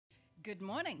Good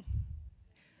morning.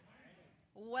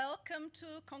 Welcome to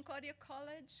Concordia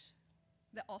College,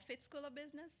 the Offit School of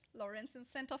Business, Lorentzsen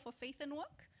Center for Faith and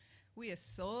Work. We are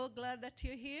so glad that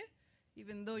you're here,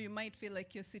 even though you might feel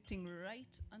like you're sitting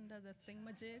right under the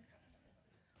thingamajig.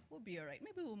 We'll be all right.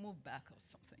 Maybe we'll move back or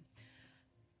something.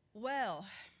 Well,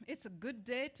 it's a good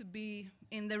day to be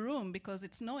in the room because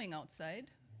it's snowing outside.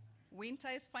 Winter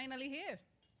is finally here.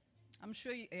 I'm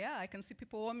sure, I can see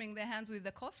people warming their hands with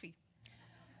the coffee.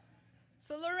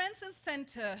 So Lorentzsen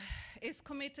Center is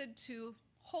committed to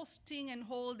hosting and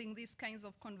holding these kinds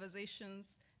of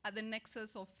conversations at the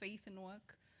nexus of faith and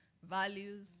work,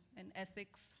 values and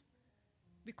ethics,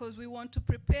 because we want to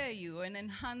prepare you and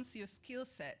enhance your skill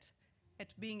set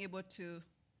at being able to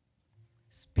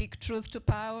speak truth to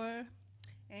power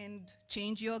and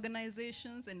change your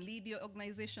organizations and lead your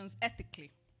organizations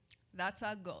ethically. That's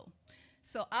our goal.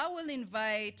 So I will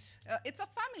invite, it's a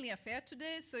family affair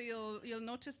today, so you'll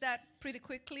notice that pretty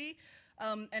quickly.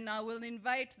 And I will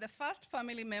invite the first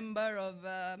family member of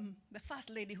the first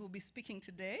lady who will be speaking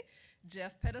today,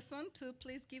 Jeff Pederson, to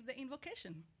please give the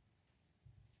invocation.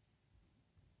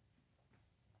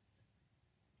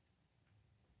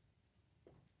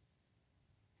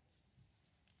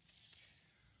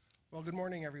 Well, good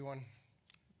morning, everyone.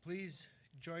 Please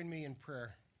join me in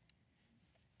prayer.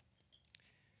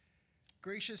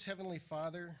 Gracious Heavenly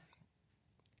Father,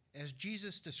 as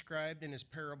Jesus described in his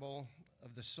parable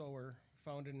of the sower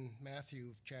found in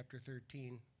Matthew chapter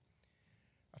 13,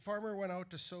 a farmer went out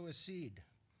to sow his seed.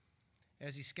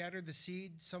 As he scattered the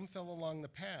seed, some fell along the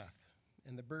path,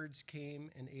 and the birds came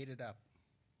and ate it up.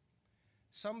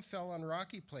 Some fell on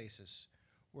rocky places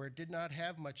where it did not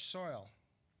have much soil.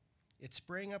 It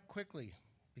sprang up quickly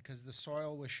because the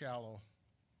soil was shallow.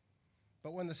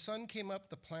 But when the sun came up,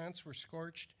 the plants were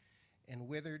scorched and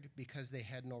withered because they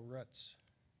had no roots.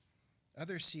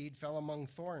 Other seed fell among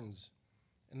thorns,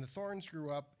 and the thorns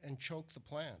grew up and choked the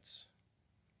plants.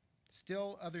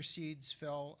 Still other seeds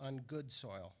fell on good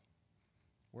soil,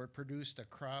 where it produced a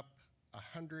crop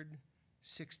 100,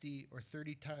 60, or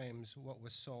 30 times what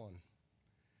was sown.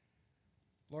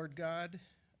 Lord God,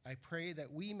 I pray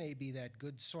that we may be that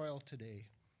good soil today,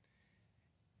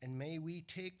 and may we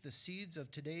take the seeds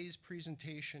of today's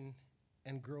presentation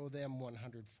and grow them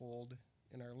 100-fold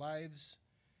in our lives,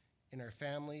 in our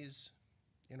families,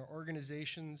 in our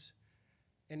organizations,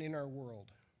 and in our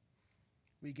world.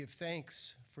 We give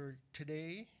thanks for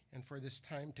today and for this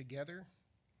time together,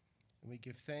 and we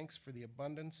give thanks for the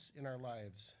abundance in our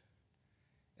lives.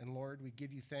 And Lord, we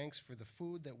give you thanks for the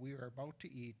food that we are about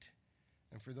to eat,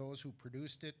 and for those who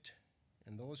produced it,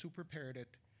 and those who prepared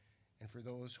it, and for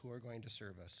those who are going to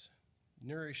serve us.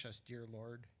 Nourish us, dear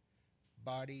Lord,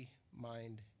 body,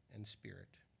 mind, and spirit.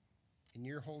 In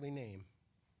your holy name,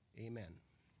 amen.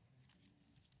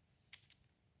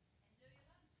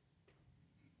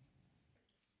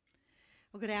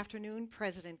 Well, good afternoon,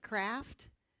 President Kraft,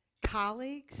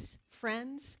 colleagues,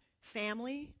 friends,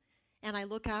 family, and I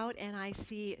look out and I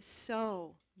see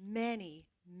so many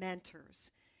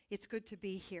mentors. It's good to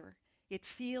be here. It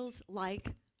feels like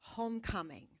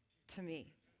homecoming to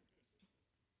me.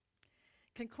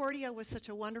 Concordia was such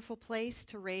a wonderful place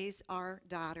to raise our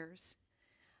daughters.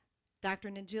 Dr.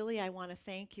 Njili, I want to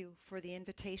thank you for the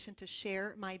invitation to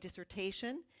share my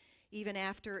dissertation. Even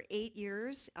after 8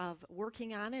 years of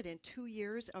working on it and 2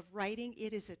 years of writing,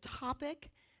 it is a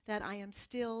topic that I am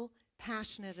still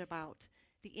passionate about,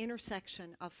 the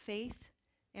intersection of faith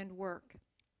and work.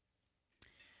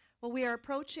 Well, we are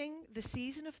approaching the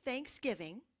season of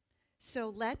Thanksgiving, so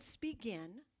let's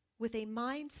begin with a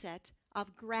mindset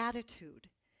of gratitude,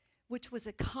 which was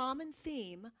a common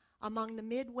theme among the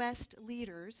Midwest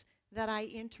leaders that I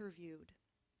interviewed.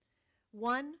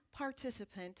 One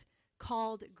participant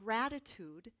called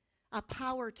gratitude a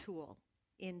power tool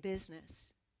in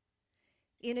business.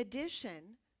 In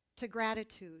addition to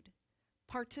gratitude,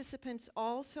 participants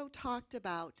also talked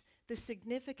about the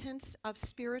significance of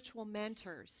spiritual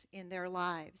mentors in their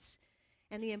lives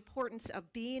and the importance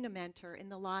of being a mentor in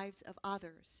the lives of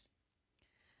others.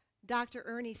 Dr.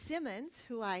 Ernie Simmons,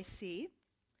 who I see,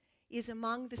 is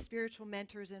among the spiritual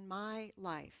mentors in my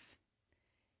life.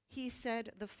 He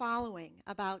said the following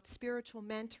about spiritual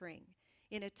mentoring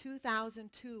in a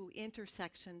 2002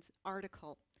 Intersections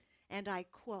article, and I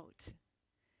quote,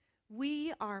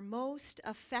 "We are most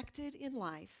affected in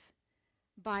life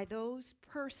by those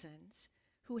persons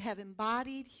who have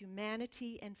embodied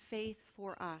humanity and faith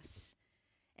for us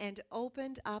and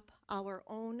opened up our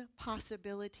own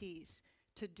possibilities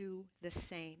to do the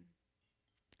same."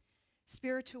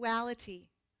 Spirituality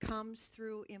comes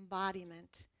through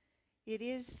embodiment. It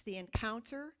is the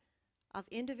encounter of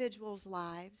individuals'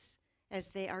 lives as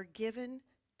they are given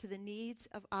to the needs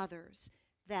of others,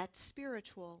 that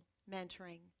spiritual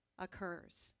mentoring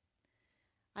occurs.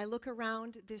 I look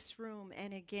around this room,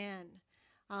 and again,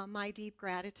 my deep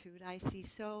gratitude. I see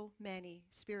so many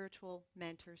spiritual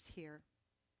mentors here.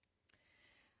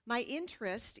 My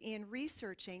interest in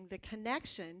researching the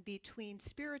connection between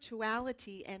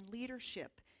spirituality and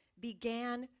leadership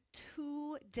began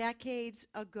 2 decades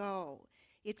ago.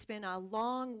 It's been a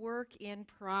long work in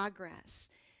progress.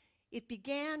 It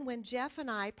began when Jeff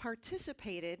and I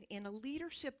participated in a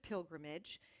leadership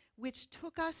pilgrimage which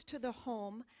took us to the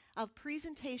home of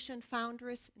presentation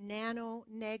foundress Nano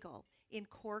Nagel in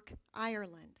Cork,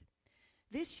 Ireland.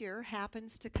 This year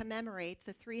happens to commemorate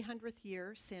the 300th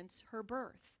year since her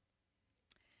birth.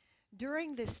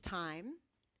 During this time,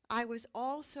 I was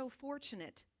also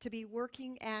fortunate to be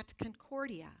working at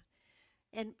Concordia,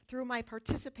 and through my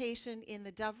participation in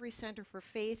the Dovery Center for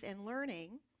Faith and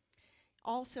Learning,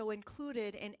 also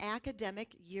included an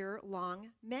academic year-long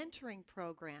mentoring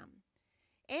program,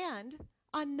 and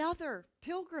another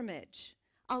pilgrimage,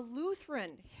 a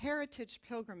Lutheran heritage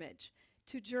pilgrimage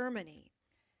to Germany.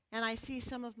 And I see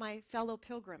some of my fellow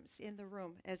pilgrims in the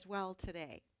room as well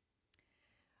today.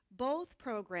 Both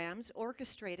programs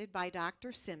orchestrated by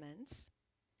Dr. Simmons.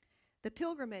 The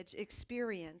pilgrimage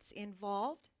experience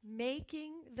involved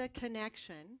making the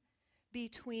connection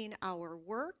between our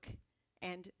work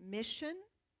and mission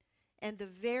and the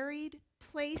varied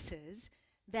places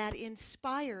that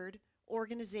inspired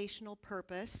organizational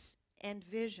purpose and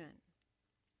vision.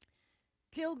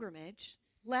 Pilgrimage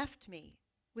left me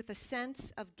with a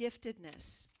sense of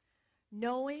giftedness,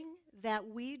 knowing that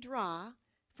we draw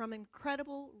from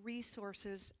incredible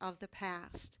resources of the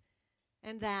past,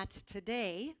 and that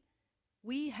today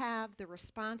we have the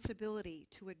responsibility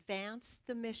to advance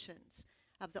the missions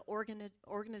of the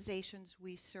organizations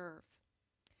we serve.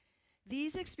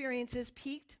 These experiences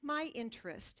piqued my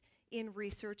interest in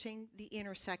researching the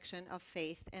intersection of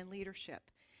faith and leadership.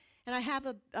 And I have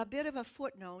a bit of a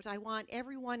footnote. I want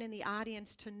everyone in the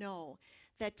audience to know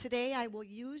that today I will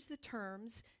use the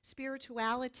terms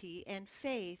spirituality and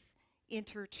faith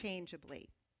interchangeably.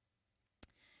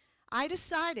 I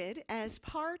decided, as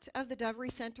part of the Dovery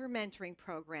Center mentoring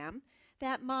program,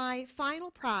 that my final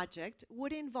project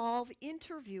would involve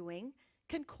interviewing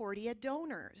Concordia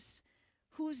donors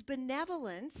whose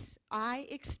benevolence I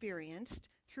experienced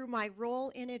through my role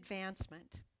in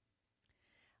advancement.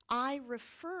 I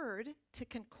referred to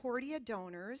Concordia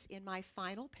donors in my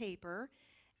final paper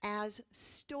as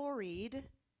storied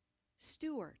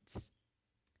stewards.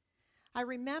 I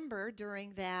remember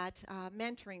during that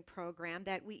mentoring program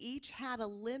that we each had a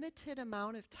limited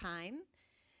amount of time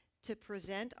to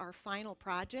present our final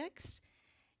projects,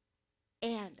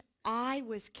 and I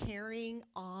was carrying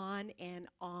on and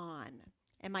on.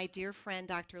 And my dear friend,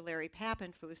 Dr. Larry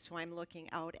Pappenfuss, who I'm looking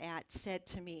out at, said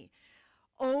to me,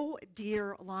 "Oh,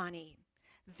 dear Lonnie,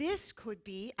 this could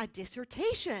be a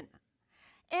dissertation."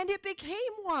 And it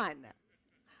became one.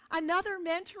 Another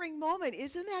mentoring moment.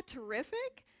 Isn't that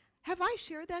terrific? Have I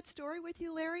shared that story with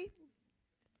you, Larry?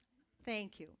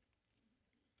 Thank you.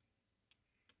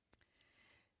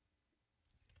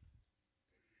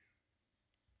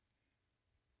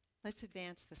 Let's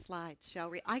advance the slides, shall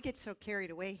we? I get so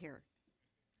carried away here.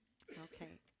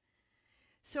 Okay.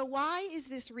 So why is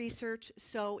this research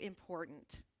so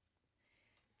important?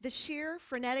 The sheer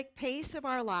frenetic pace of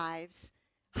our lives,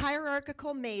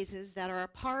 hierarchical mazes that are a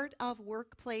part of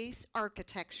workplace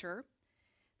architecture,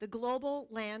 the global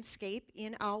landscape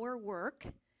in our work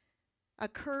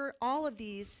all of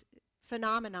these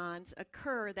phenomenons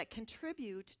occur that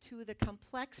contribute to the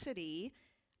complexity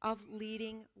of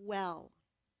leading well.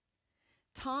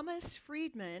 Thomas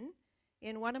Friedman,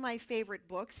 in one of my favorite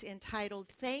books entitled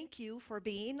 "Thank You for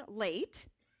Being Late,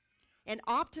 An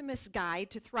Optimist's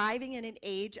Guide to Thriving in an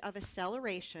Age of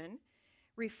Acceleration,"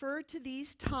 referred to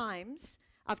these times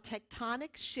of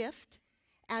tectonic shift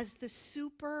as the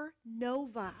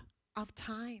supernova of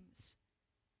times.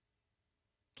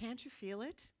 Can't you feel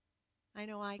it? I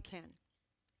know I can.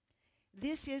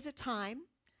 This is a time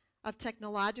of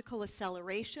technological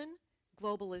acceleration,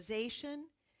 globalization,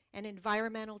 and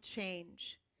environmental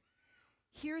change.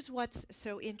 Here's what's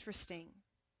so interesting.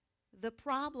 The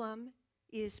problem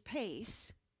is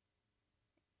pace,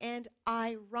 and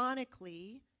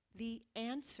ironically, the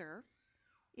answer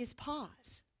is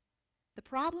pause. The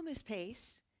problem is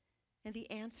pace, and the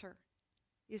answer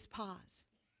is pause.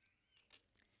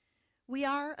 We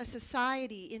are a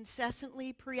society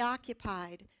incessantly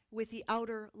preoccupied with the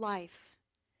outer life.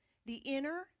 The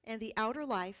inner and the outer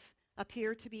life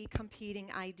appear to be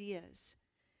competing ideas.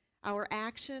 Our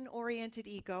action-oriented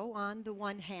ego on the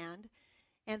one hand,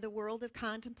 and the world of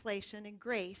contemplation and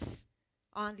grace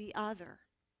on the other.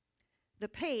 The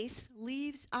pace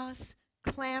leaves us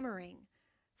clamoring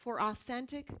for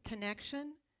authentic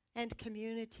connection and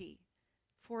community,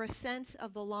 for a sense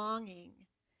of belonging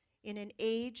in an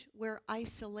age where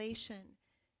isolation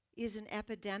is an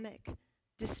epidemic,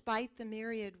 despite the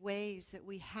myriad ways that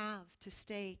we have to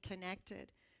stay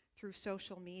connected through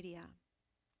social media.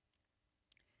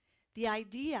 The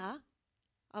idea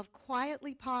of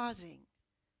quietly pausing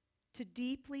to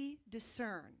deeply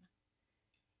discern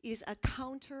is a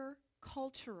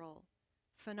counter-cultural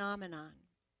phenomenon.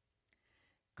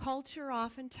 Culture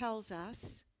often tells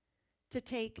us to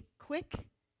take quick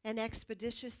and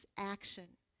expeditious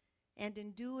action, and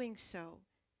in doing so,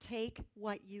 take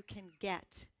what you can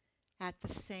get at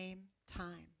the same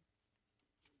time.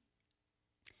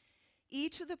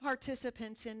 Each of the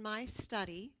participants in my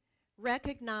study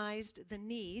recognized the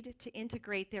need to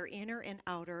integrate their inner and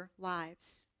outer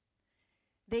lives.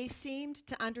 They seemed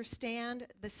to understand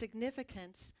the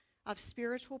significance of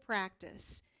spiritual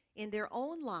practice in their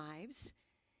own lives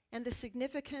and the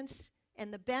significance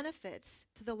and the benefits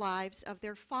to the lives of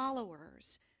their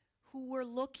followers who were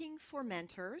looking for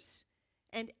mentors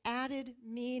and added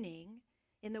meaning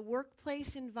in the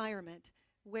workplace environment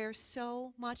where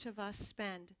so much of us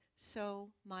spend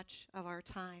so much of our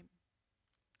time.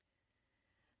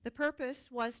 The purpose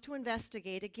was to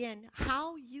investigate, again,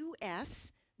 how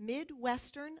U.S.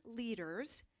 Midwestern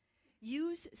leaders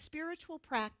use spiritual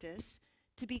practice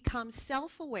to become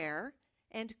self-aware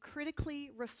and critically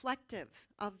reflective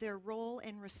of their role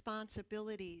and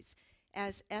responsibilities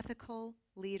as ethical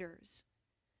leaders.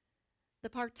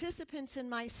 The participants in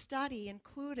my study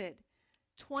included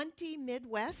 20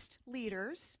 Midwest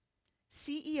leaders,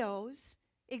 CEOs,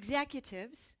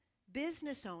 executives,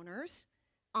 business owners,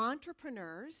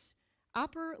 entrepreneurs,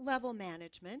 upper-level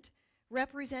management,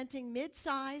 representing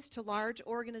mid-sized to large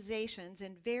organizations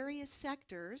in various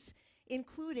sectors,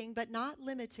 including but not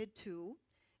limited to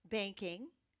banking,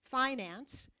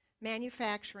 finance,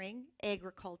 manufacturing,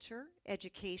 agriculture,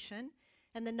 education,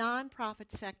 and the nonprofit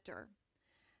sector.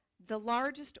 The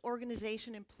largest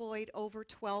organization employed over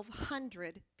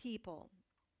 1,200 people.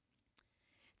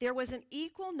 There was an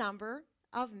equal number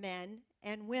of men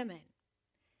and women.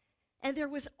 And there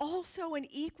was also an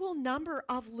equal number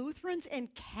of Lutherans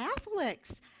and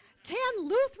Catholics. 10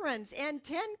 Lutherans and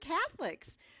 10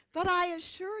 Catholics. But I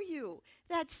assure you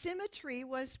that symmetry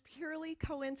was purely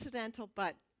coincidental,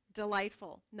 but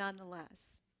delightful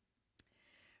nonetheless.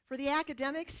 For the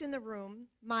academics in the room,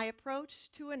 my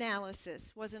approach to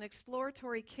analysis was an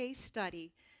exploratory case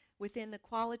study within the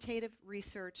qualitative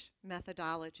research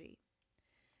methodology.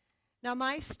 Now,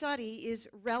 my study is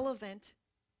relevant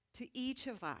to each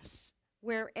of us,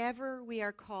 wherever we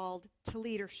are called to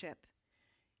leadership,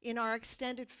 in our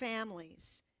extended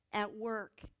families, at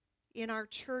work, in our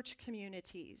church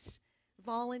communities,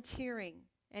 volunteering,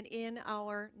 and in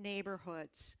our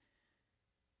neighborhoods.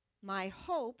 My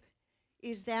hope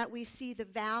is that we see the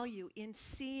value in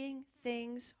seeing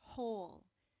things whole,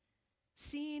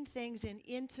 seeing things in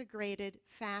integrated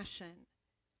fashion,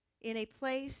 in a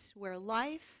place where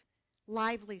life,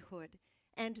 livelihood,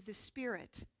 and the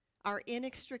spirit are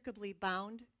inextricably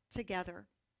bound together.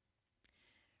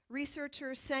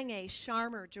 Researchers Senge,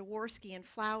 Sharmer, Jaworski, and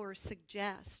Flowers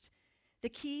suggest the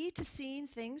key to seeing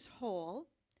things whole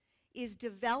is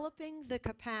developing the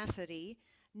capacity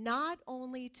not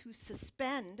only to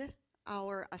suspend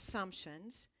our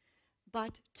assumptions,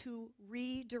 but to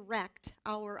redirect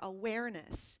our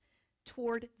awareness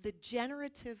toward the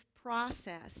generative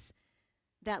process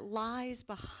that lies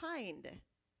behind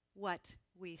what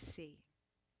we see.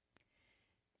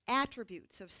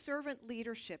 Attributes of servant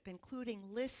leadership, including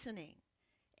listening,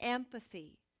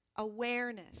 empathy,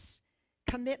 awareness,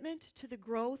 commitment to the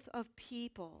growth of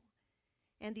people,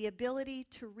 and the ability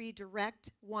to redirect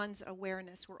one's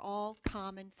awareness were all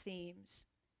common themes.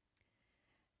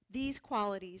 These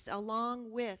qualities,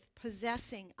 along with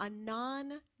possessing a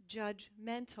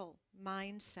non-judgmental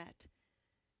mindset,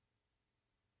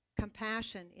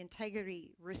 compassion,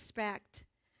 integrity, respect,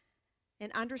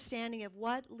 an understanding of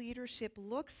what leadership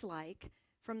looks like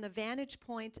from the vantage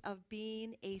point of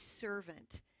being a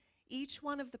servant. Each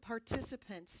one of the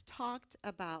participants talked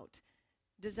about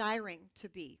desiring to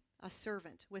be a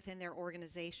servant within their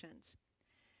organizations.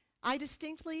 I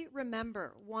distinctly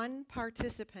remember one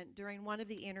participant during one of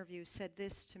the interviews said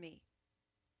this to me.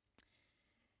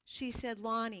 She said,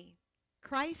 "Lonnie,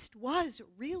 Christ was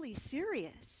really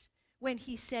serious when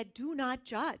he said, 'Do not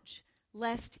judge,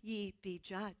 lest ye be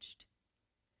judged.'"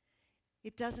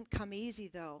 It doesn't come easy,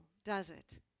 though, does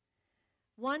it?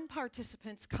 One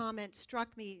participant's comment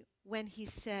struck me when he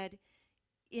said,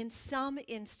 in some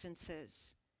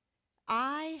instances,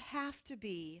 I have to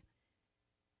be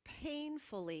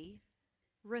painfully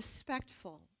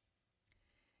respectful.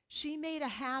 She made a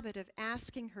habit of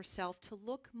asking herself to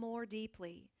look more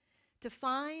deeply, to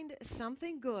find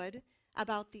something good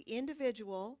about the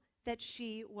individual that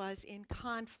she was in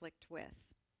conflict with.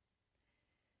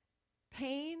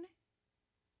 Pain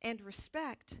and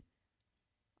respect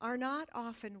are not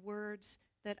often words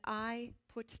that I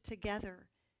put together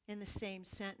in the same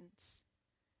sentence.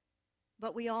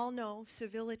 But we all know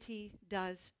civility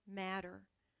does matter.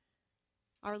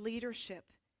 Our leadership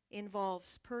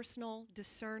involves personal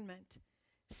discernment,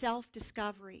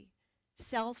 self-discovery,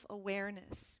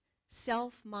 self-awareness,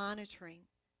 self-monitoring,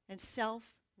 and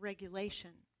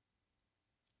self-regulation.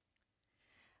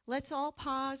 Let's all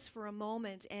pause for a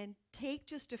moment and take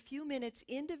just a few minutes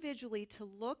individually to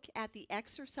look at the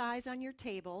exercise on your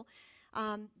table.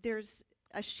 There's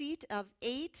a sheet of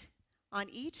 8 on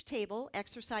each table,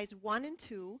 exercise 1 and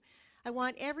 2. I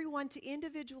want everyone to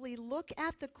individually look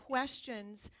at the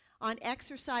questions on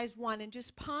exercise 1 and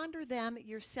just ponder them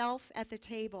yourself at the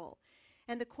table.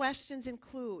 And the questions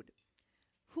include,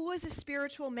 who is a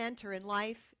spiritual mentor in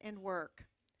life and work?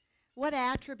 What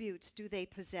attributes do they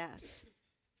possess?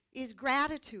 Is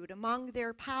gratitude among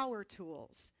their power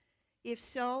tools? If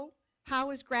so,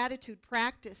 how is gratitude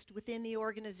practiced within the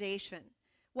organization?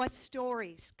 What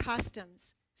stories,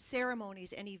 customs,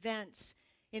 ceremonies, and events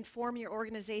inform your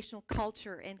organizational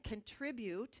culture and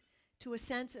contribute to a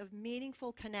sense of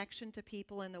meaningful connection to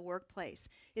people in the workplace,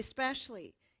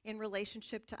 especially in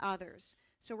relationship to others?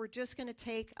 So we're just going to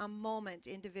take a moment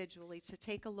individually to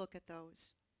take a look at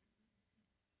those.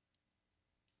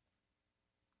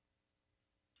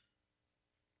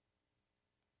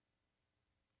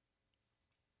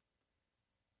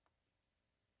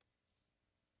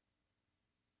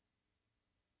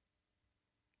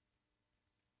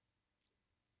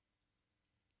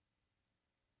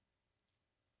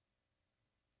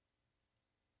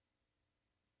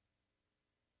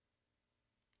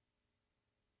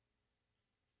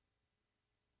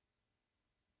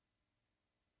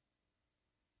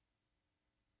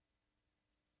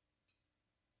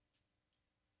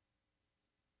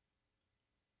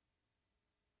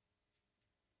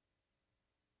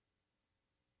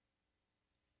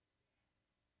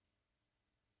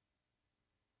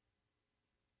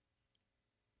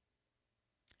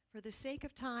 For the sake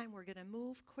of time, we're going to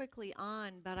move quickly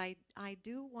on, but I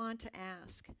do want to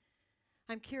ask,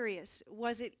 I'm curious,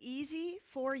 was it easy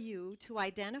for you to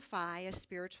identify a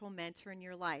spiritual mentor in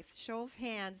your life? Show of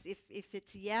hands, if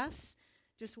it's yes,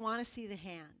 just want to see the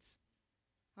hands.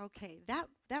 Okay,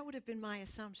 that would have been my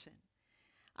assumption.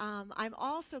 I'm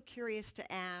also curious to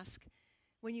ask,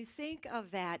 when you think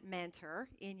of that mentor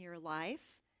in your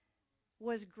life,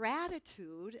 was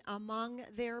gratitude among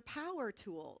their power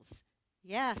tools?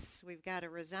 Yes, we've got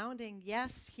a resounding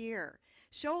yes here.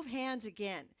 Show of hands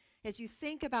again. As you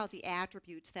think about the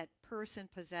attributes that person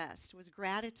possessed, was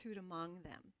gratitude among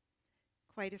them?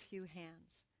 Quite a few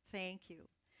hands. Thank you.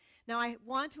 Now I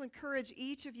want to encourage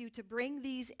each of you to bring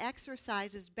these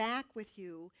exercises back with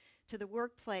you to the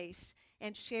workplace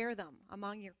and share them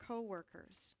among your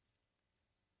coworkers.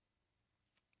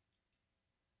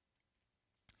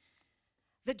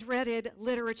 The dreaded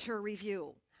literature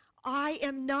review. I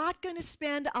am not going to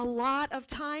spend a lot of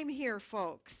time here,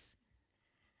 folks.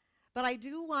 But I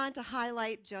do want to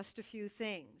highlight just a few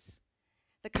things.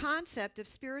 The concept of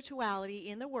spirituality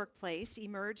in the workplace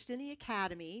emerged in the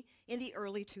academy in the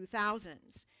early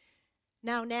 2000s.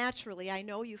 Now, naturally, I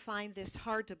know you find this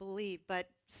hard to believe, but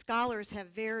scholars have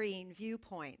varying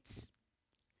viewpoints.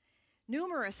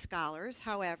 Numerous scholars,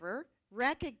 however,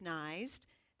 recognized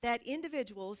that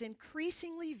individuals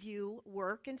increasingly view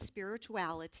work and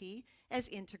spirituality as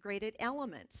integrated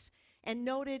elements, and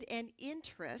noted an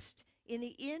interest in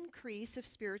the increase of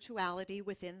spirituality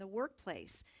within the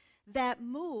workplace that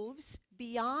moves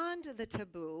beyond the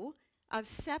taboo of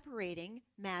separating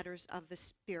matters of the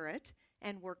spirit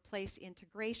and workplace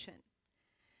integration.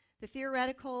 The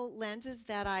theoretical lenses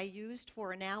that I used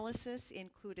for analysis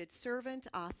included servant,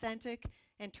 authentic,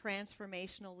 and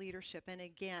transformational leadership. And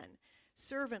again,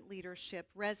 servant leadership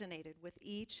resonated with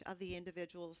each of the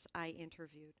individuals I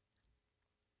interviewed.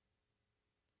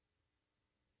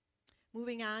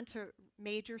 Moving on to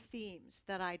major themes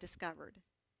that I discovered.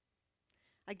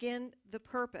 Again, the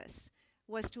purpose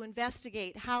was to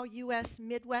investigate how U.S.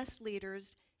 Midwest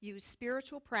leaders use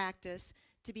spiritual practice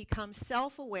to become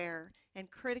self-aware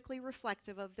and critically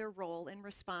reflective of their role and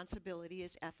responsibility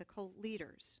as ethical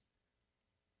leaders.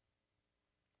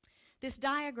 This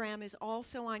diagram is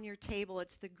also on your table.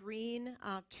 It's the green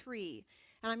tree.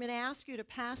 And I'm going to ask you to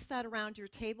pass that around your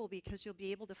table because you'll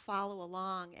be able to follow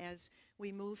along as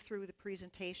we move through the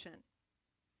presentation.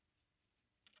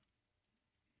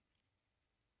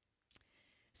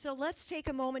 So let's take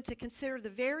a moment to consider the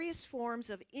various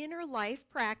forms of inner life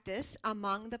practice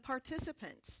among the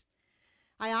participants.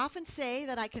 I often say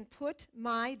that I can put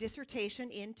my dissertation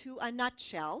into a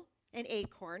nutshell, an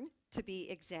acorn to be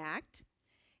exact,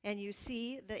 and you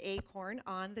see the acorn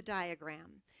on the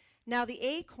diagram. Now the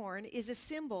acorn is a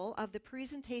symbol of the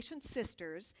presentation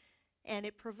sisters, and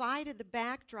it provided the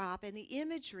backdrop and the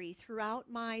imagery throughout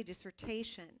my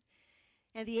dissertation.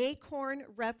 And the acorn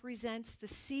represents the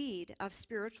seed of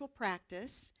spiritual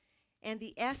practice and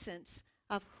the essence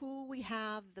of who we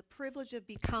have the privilege of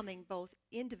becoming both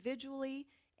individually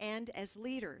and as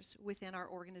leaders within our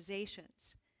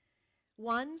organizations.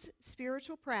 One's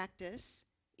spiritual practice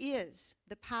is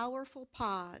the powerful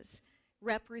pause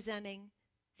representing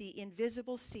the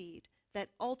invisible seed that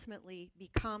ultimately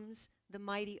becomes the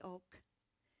mighty oak.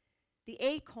 The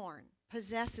acorn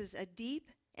possesses a deep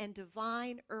and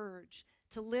divine urge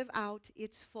to live out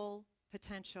its full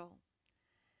potential.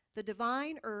 The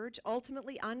divine urge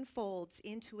ultimately unfolds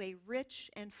into a rich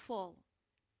and full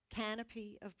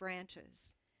canopy of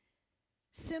branches.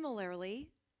 Similarly,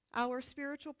 our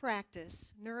spiritual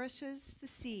practice nourishes the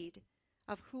seed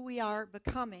of who we are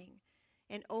becoming,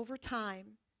 and over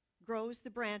time grows the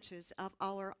branches of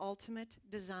our ultimate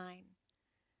design.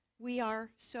 We are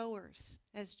sowers,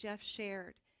 as Jeff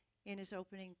shared in his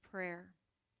opening prayer.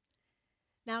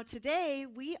 Now today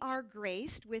we are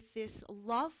graced with this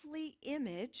lovely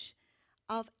image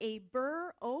of a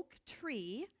bur oak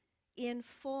tree in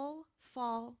full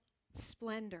fall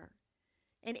splendor,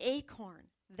 an acorn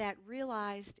that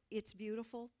realized its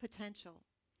beautiful potential.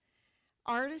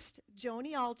 Artist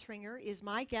Joni Altringer is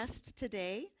my guest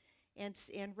today, and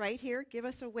right here, give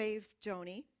us a wave,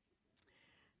 Joni.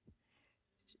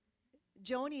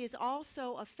 Joni is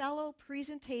also a fellow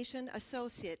presentation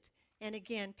associate, and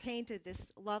again painted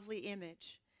this lovely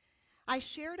image. I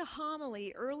shared a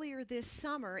homily earlier this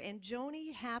summer, and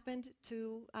Joni happened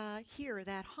to hear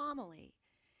that homily.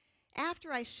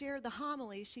 After I shared the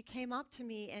homily, she came up to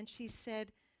me and she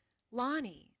said,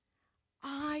 "Lonnie,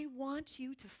 I want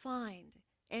you to find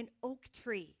an oak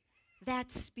tree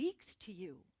that speaks to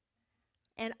you,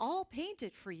 and I'll paint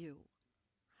it for you."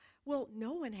 Well,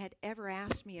 no one had ever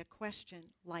asked me a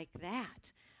question like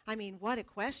that. I mean, what a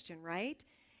question, right?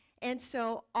 And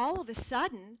so all of a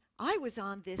sudden, I was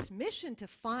on this mission to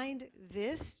find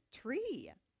this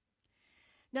tree.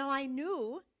 Now I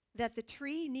knew that the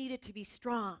tree needed to be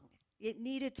strong. It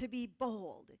needed to be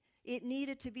bold. It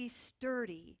needed to be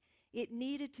sturdy. It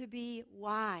needed to be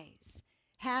wise,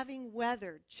 having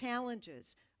weathered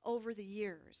challenges over the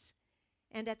years.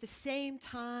 And at the same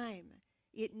time,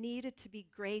 it needed to be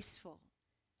graceful,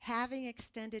 having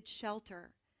extended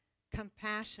shelter,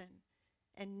 compassion,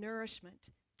 and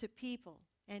nourishment to people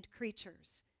and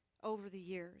creatures over the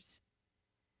years.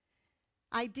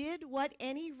 I did what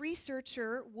any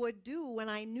researcher would do when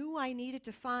I knew I needed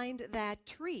to find that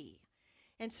tree.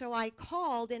 And so I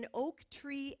called an oak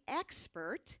tree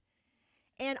expert,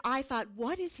 and I thought,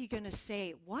 what is he going to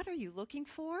say? What are you looking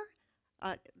for?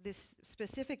 This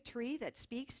specific tree that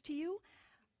speaks to you?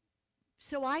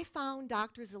 So I found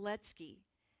Dr. Zaletsky,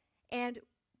 and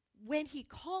when he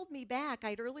called me back,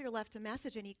 I'd earlier left a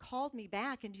message, and he called me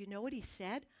back, and do you know what he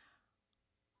said?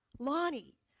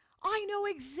 "Lonnie, I know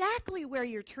exactly where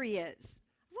your tree is."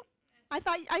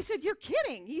 I said, "You're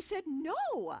kidding." He said,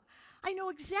 "No, I know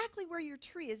exactly where your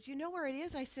tree is. You know where it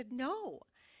is?" I said, "No."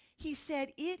 He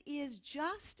said, "It is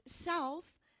just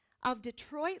south of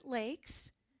Detroit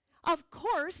Lakes. Of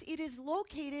course, it is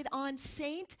located on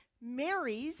St.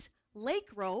 Mary's Lake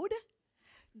Road,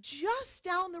 just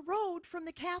down the road from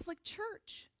the Catholic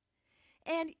Church.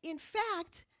 And in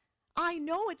fact, I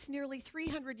know it's nearly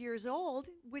 300 years old,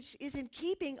 which is in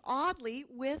keeping, oddly,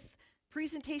 with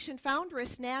presentation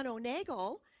founderess Nan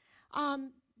O'Nagel,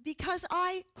 because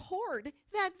I cored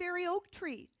that very oak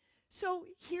tree. So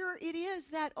here it is,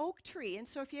 that oak tree. And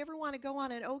so if you ever want to go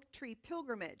on an oak tree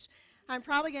pilgrimage, I'm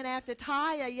probably going to have to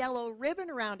tie a yellow ribbon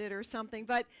around it or something,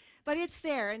 but it's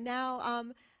there. And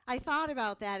now I thought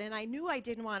about that, and I knew I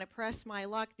didn't want to press my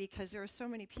luck because there are so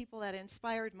many people that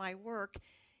inspired my work,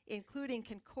 including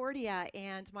Concordia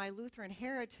and my Lutheran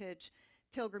Heritage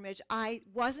pilgrimage. I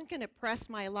wasn't going to press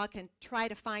my luck and try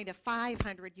to find a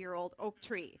 500-year-old oak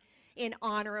tree in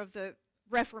honor of the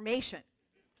Reformation.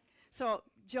 So,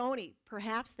 Joni,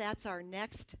 perhaps that's our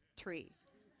next tree.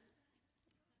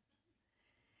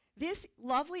 This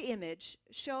lovely image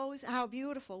shows how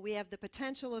beautiful we have the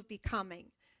potential of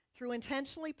becoming through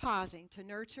intentionally pausing to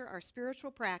nurture our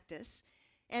spiritual practice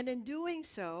and in doing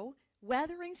so,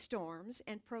 weathering storms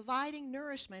and providing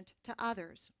nourishment to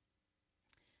others.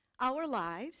 Our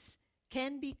lives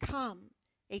can become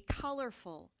a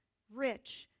colorful,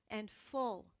 rich, and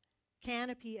full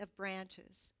canopy of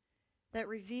branches that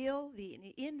reveal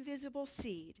the invisible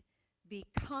seed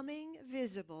becoming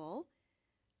visible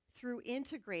through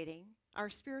integrating our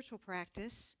spiritual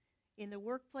practice in the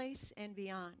workplace and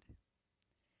beyond.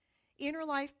 Inner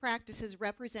life practices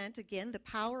represent, again, the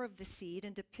power of the seed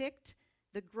and depict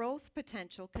the growth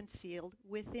potential concealed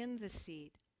within the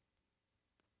seed.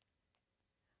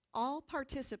 All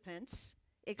participants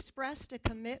expressed a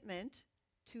commitment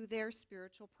to their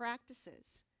spiritual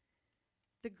practices.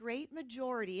 The great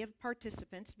majority of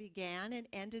participants began and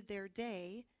ended their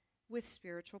day with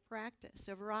spiritual practice,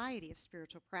 a variety of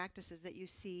spiritual practices that you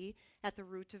see at the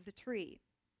root of the tree.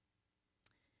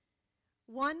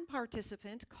 One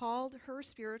participant called her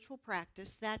spiritual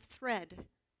practice that thread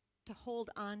to hold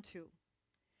on to.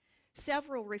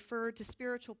 Several referred to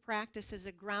spiritual practice as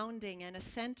a grounding and a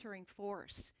centering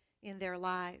force in their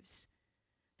lives.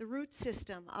 The root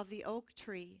system of the oak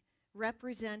tree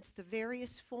represents the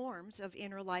various forms of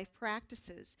inner life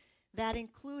practices that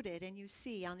included, and you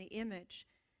see on the image,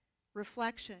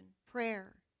 reflection,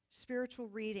 prayer, spiritual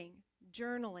reading,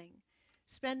 journaling,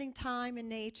 spending time in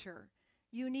nature,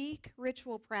 unique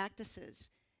ritual practices,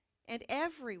 and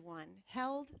everyone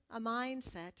held a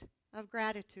mindset of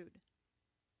gratitude.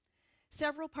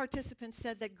 Several participants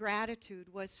said that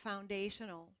gratitude was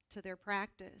foundational to their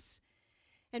practice,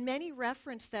 and many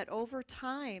referenced that over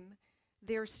time,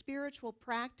 their spiritual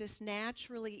practice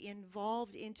naturally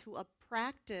evolved into a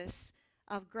practice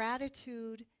of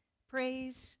gratitude,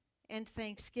 praise, and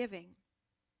thanksgiving.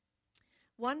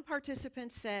 One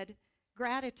participant said,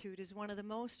 "Gratitude is one of the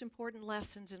most important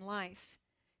lessons in life."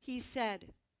 He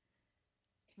said,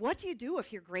 "What do you do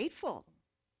if you're grateful?"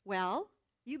 "Well,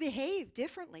 you behave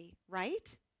differently,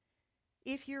 right?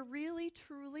 If you're really,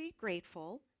 truly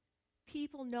grateful,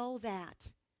 people know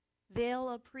that. They'll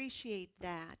appreciate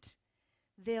that.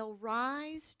 They'll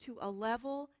rise to a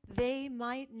level they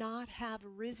might not have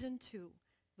risen to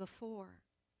before."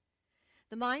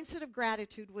 The mindset of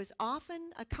gratitude was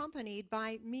often accompanied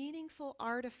by meaningful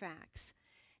artifacts,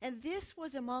 and this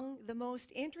was among the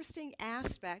most interesting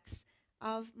aspects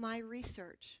of my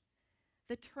research.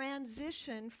 The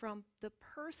transition from the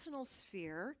personal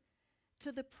sphere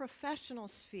to the professional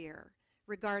sphere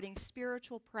regarding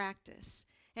spiritual practice,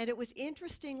 and it was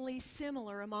interestingly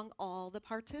similar among all the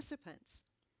participants.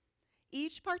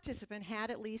 Each participant had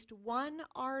at least one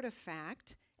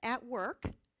artifact at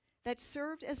work that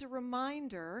served as a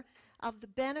reminder of the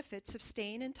benefits of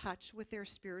staying in touch with their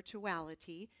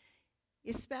spirituality,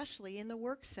 especially in the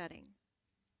work setting.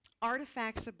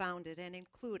 Artifacts abounded and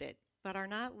included, but are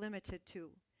not limited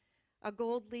to, a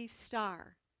gold leaf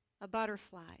star, a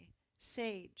butterfly,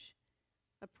 sage,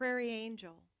 a prairie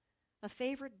angel, a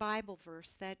favorite Bible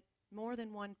verse that more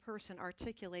than one person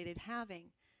articulated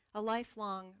having a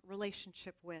lifelong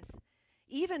relationship with,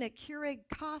 even a Keurig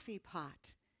coffee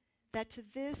pot that to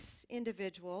this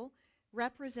individual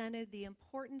represented the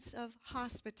importance of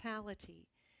hospitality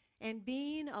and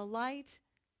being a light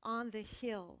on the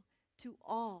hill to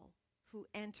all who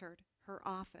entered her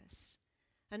office.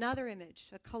 Another image,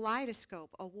 a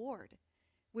kaleidoscope award,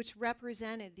 which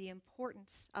represented the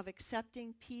importance of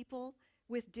accepting people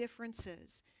with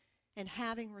differences and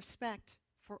having respect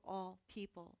for all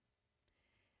people.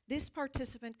 This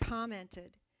participant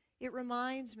commented, "It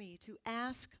reminds me to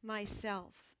ask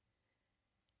myself,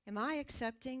 am I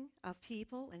accepting of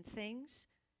people and things,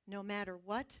 no matter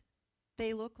what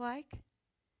they look like?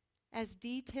 As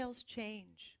details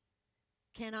change,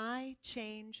 can I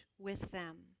change with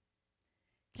them?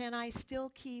 Can I still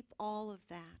keep all of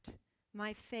that,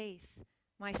 my faith,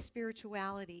 my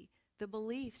spirituality, the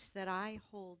beliefs that I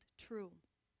hold true?"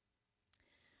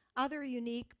 Other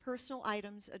unique personal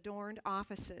items adorned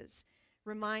offices,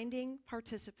 reminding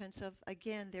participants of,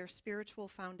 again, their spiritual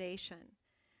foundation.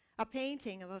 A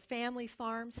painting of a family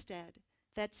farmstead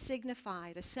that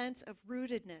signified a sense of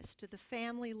rootedness to the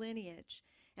family lineage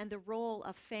and the role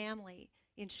of family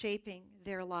in shaping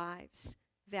their lives,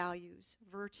 values,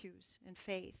 virtues, and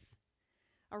faith.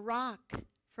 A rock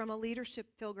from a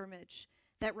leadership pilgrimage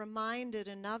that reminded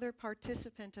another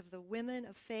participant of the women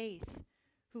of faith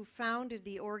who founded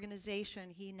the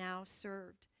organization he now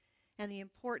served, and the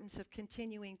importance of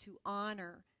continuing to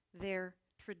honor their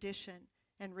tradition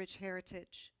and rich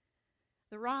heritage.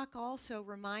 The rock also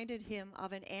reminded him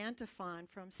of an antiphon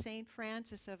from St.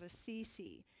 Francis of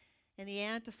Assisi, and the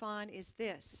antiphon is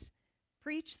this: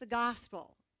 "Preach the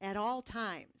gospel at all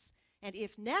times, and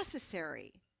if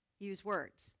necessary, use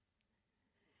words."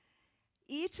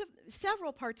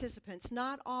 Several participants,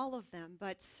 not all of them,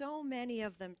 but so many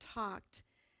of them talked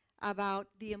about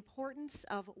the importance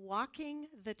of walking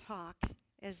the talk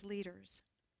as leaders.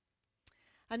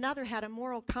 Another had a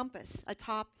moral compass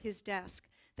atop his desk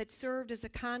that served as a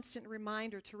constant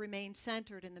reminder to remain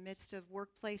centered in the midst of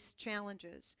workplace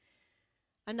challenges.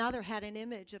 Another had an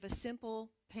image of a simple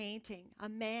painting, a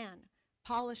man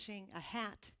polishing a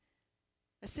hat.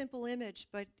 A simple image,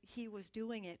 but he was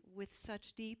doing it with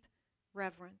such deep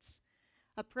reverence.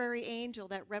 A prairie angel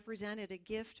that represented a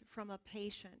gift from a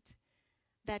patient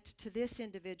that to this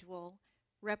individual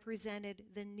represented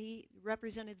the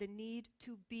need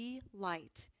to be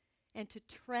light and to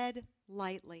tread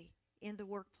lightly in the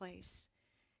workplace.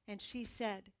 And she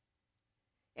said,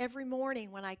 every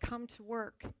morning when I come to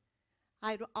work,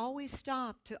 I'd always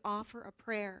stop to offer a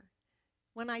prayer.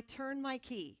 When I turn my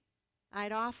key,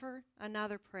 I'd offer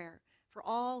another prayer for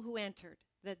all who entered,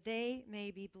 that they may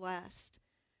be blessed.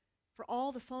 For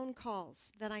all the phone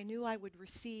calls that I knew I would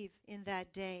receive in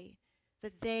that day,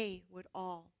 that they would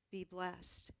all be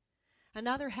blessed.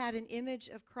 Another had an image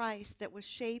of Christ that was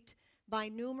shaped by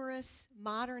numerous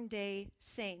modern-day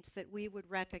saints that we would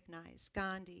recognize,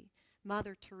 Gandhi,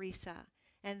 Mother Teresa,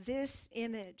 and this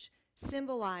image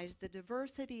symbolized the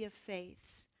diversity of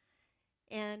faiths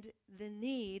and the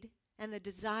need and the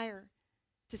desire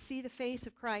to see the face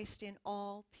of Christ in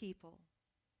all people.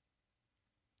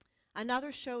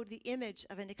 Another showed the image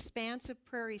of an expansive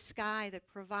prairie sky that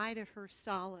provided her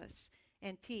solace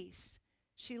and peace.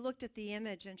 She looked at the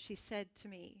image and she said to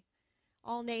me,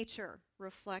 all nature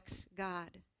reflects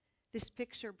God. This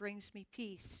picture brings me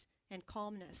peace and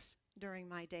calmness during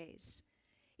my days.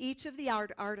 Each of the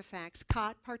artifacts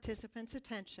caught participants'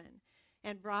 attention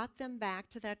and brought them back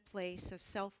to that place of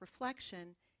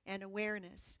self-reflection and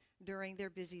awareness during their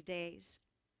busy days.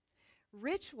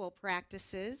 Ritual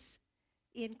practices,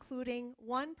 including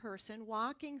one person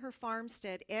walking her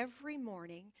farmstead every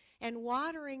morning and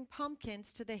watering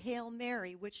pumpkins to the Hail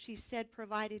Mary, which she said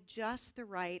provided just the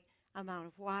right amount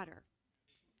of water.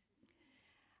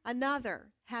 Another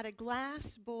had a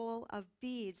glass bowl of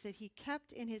beads that he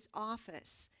kept in his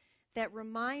office that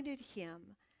reminded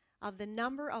him of the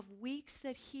number of weeks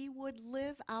that he would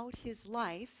live out his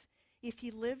life if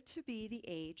he lived to be the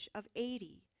age of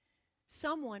 80.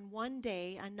 Someone one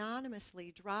day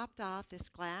anonymously dropped off this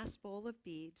glass bowl of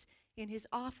beads in his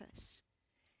office.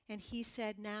 And he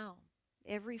said, now,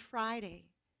 every Friday,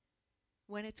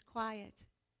 when it's quiet,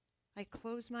 I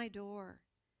close my door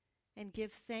and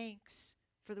give thanks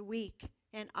for the week,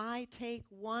 and I take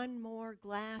one more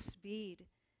glass bead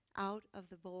out of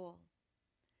the bowl.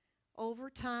 Over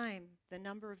time, the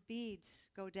number of beads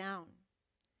go down.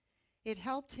 It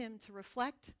helped him to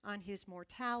reflect on his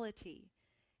mortality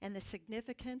and the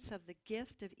significance of the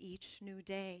gift of each new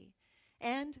day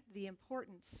and the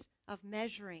importance of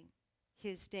measuring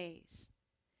his days.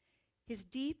 His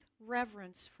deep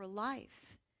reverence for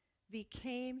life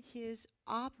became his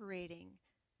operating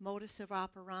modus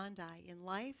operandi in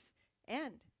life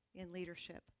and in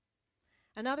leadership.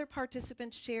 Another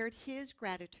participant shared his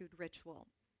gratitude ritual,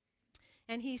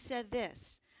 and he said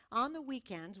this, on the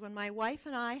weekends when my wife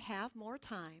and I have more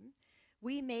time,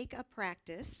 we make a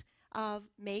practice of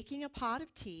making a pot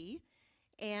of tea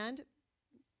and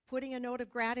putting a note of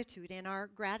gratitude in our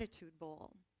gratitude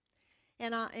bowl.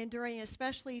 And during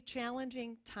especially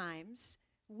challenging times,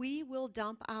 we will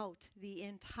dump out the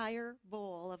entire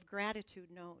bowl of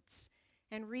gratitude notes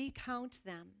and recount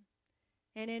them.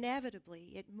 And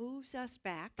inevitably, it moves us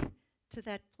back to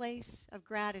that place of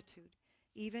gratitude,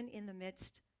 even in the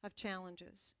midst of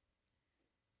challenges.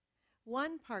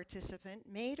 One participant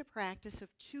made a practice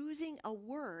of choosing a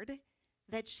word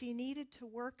that she needed to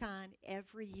work on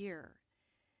every year.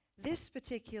 This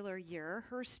particular year,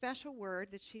 her special word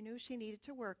that she knew she needed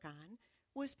to work on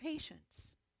was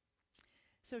patience.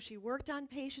 So she worked on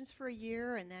patience for a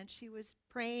year, and then she was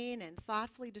praying and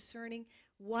thoughtfully discerning,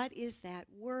 what is that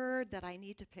word that I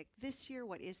need to pick this year?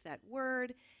 What is that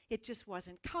word? It just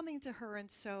wasn't coming to her, and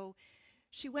so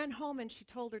she went home and she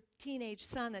told her teenage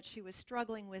son that she was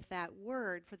struggling with that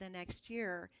word for the next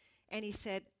year, and he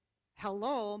said,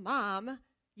 hello, Mom,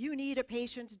 you need a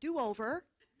patience do-over.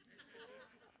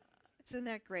 Isn't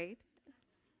that great?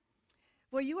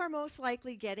 Well, you are most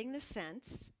likely getting the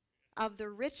sense of the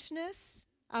richness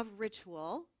of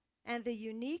ritual and the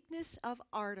uniqueness of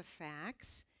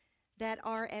artifacts that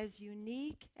are as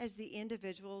unique as the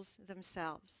individuals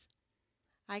themselves.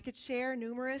 I could share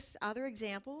numerous other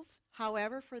examples.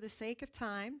 However, for the sake of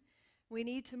time, we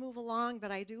need to move along,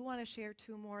 but I do want to share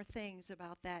two more things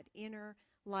about that inner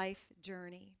life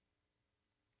journey.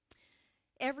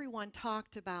 Everyone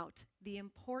talked about the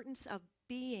importance of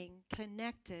being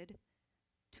connected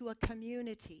to a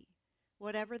community,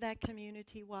 whatever that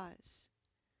community was.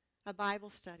 A Bible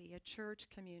study, a church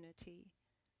community,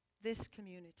 this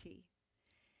community.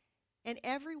 And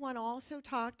everyone also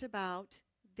talked about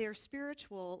their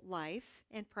spiritual life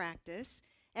and practice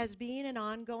as being an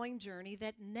ongoing journey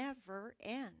that never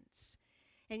ends.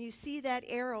 And you see that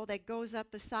arrow that goes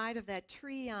up the side of that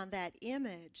tree on that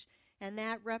image, and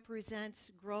that represents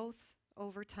growth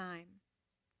over time.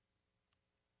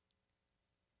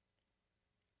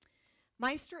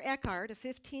 Meister Eckhart, a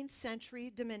 15th century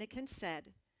Dominican,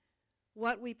 said,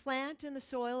 "What we plant in the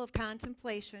soil of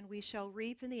contemplation, we shall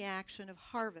reap in the action of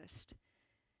harvest."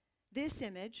 This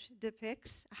image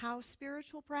depicts how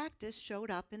spiritual practice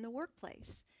showed up in the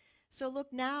workplace. So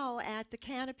look now at the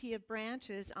canopy of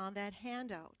branches on that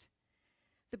handout.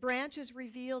 The branches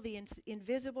reveal the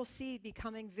invisible seed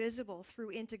becoming visible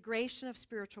through integration of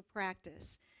spiritual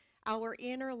practice, our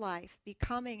inner life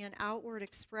becoming an outward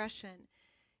expression,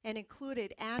 and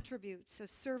included attributes of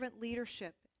servant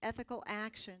leadership, ethical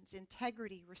actions,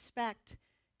 integrity, respect,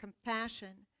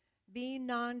 compassion, being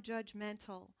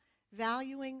non-judgmental,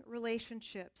 valuing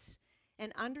relationships,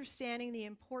 and understanding the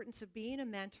importance of being a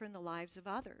mentor in the lives of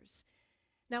others.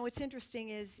 Now what's interesting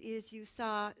is you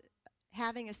saw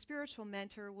having a spiritual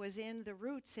mentor was in the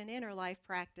roots in inner life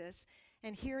practice,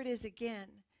 and here it is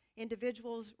again.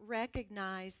 Individuals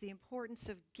recognize the importance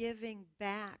of giving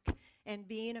back and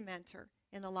being a mentor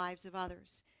in the lives of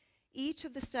others. Each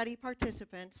of the study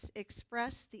participants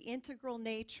expressed the integral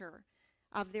nature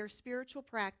of their spiritual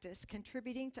practice,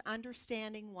 contributing to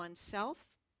understanding oneself,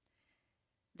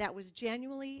 that was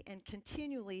genuinely and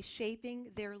continually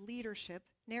shaping their leadership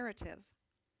narrative.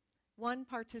 One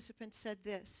participant said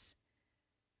this,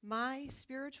 "My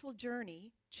spiritual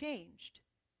journey changed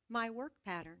my work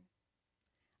pattern."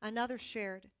 Another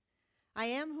shared, "I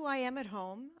am who I am at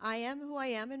home. I am who I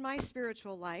am in my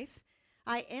spiritual life.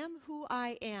 I am who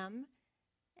I am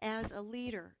as a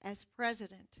leader, as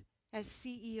president, as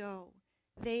CEO.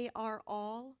 They are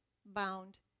all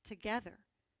bound together.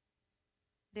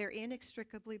 They're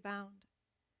inextricably bound."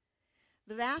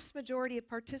 The vast majority of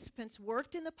participants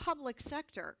worked in the public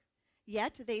sector,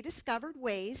 yet they discovered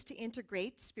ways to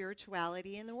integrate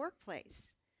spirituality in the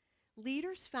workplace.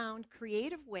 Leaders found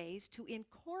creative ways to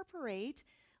incorporate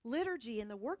liturgy in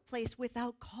the workplace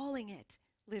without calling it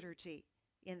liturgy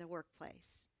in the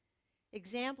workplace.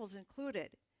 Examples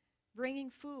included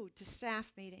bringing food to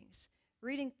staff meetings,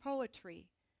 reading poetry,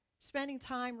 spending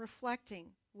time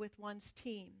reflecting with one's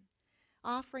team,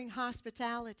 offering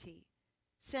hospitality,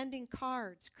 sending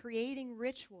cards, creating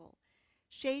ritual,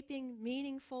 shaping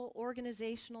meaningful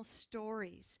organizational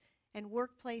stories and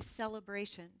workplace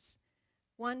celebrations.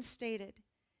 One stated,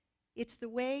 "It's the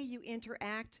way you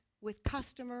interact with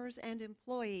customers and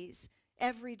employees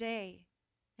every day."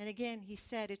 And again, he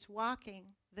said, "It's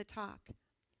walking the talk."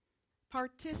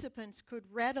 Participants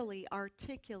could readily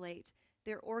articulate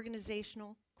their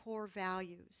organizational core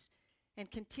values and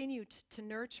continued to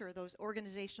nurture those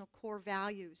organizational core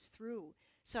values through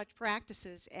such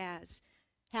practices as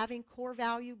having core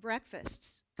value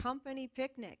breakfasts, company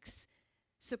picnics,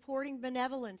 supporting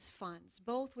benevolence funds,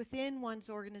 both within one's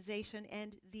organization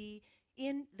and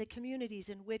in the communities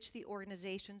in which the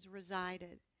organizations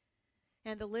resided.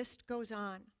 And the list goes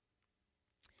on.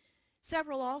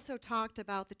 Several also talked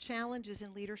about the challenges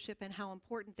in leadership and how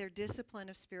important their discipline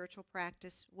of spiritual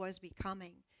practice was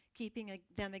becoming, keeping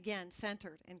them again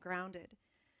centered and grounded.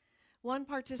 One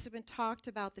participant talked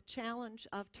about the challenge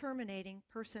of terminating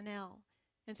personnel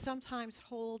and sometimes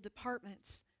whole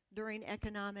departments during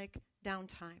economic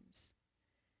downtimes.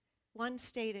 One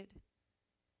stated,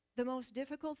 "The most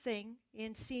difficult thing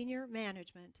in senior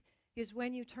management is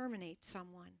when you terminate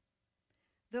someone.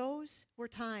 Those were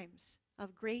times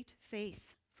of great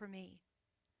faith for me."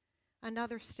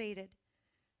 Another stated,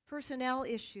 "Personnel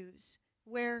issues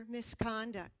where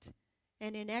misconduct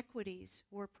and inequities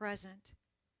were present.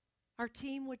 Our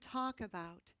team would talk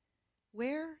about,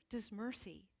 where does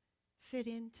mercy fit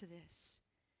into this?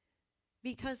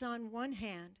 Because on one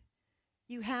hand,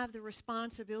 you have the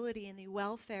responsibility and the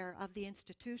welfare of the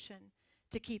institution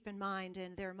to keep in mind,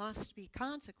 and there must be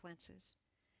consequences.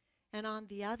 And on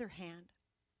the other hand,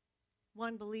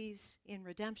 one believes in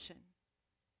redemption."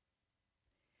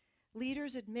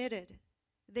 Leaders admitted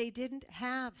they didn't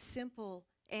have simple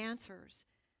answers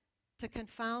to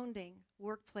confounding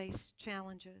workplace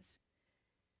challenges.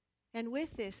 And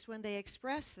with this, when they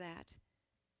expressed that,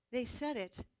 they said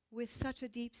it with such a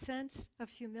deep sense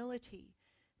of humility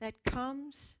that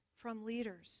comes from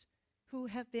leaders who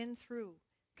have been through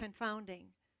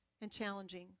confounding and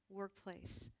challenging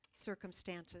workplace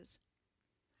circumstances.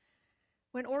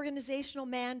 When organizational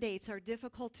mandates are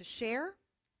difficult to share,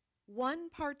 one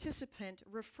participant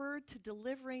referred to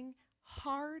delivering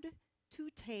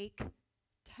hard-to-take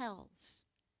tells.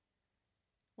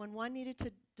 When one needed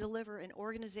to deliver an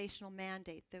organizational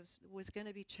mandate that was going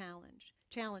to be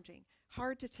challenging,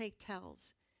 hard-to-take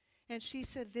tells. And she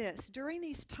said this: during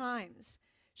these times,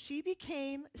 she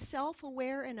became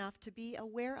self-aware enough to be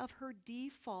aware of her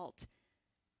default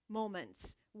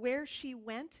moments, where she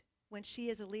went when she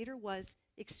as a leader was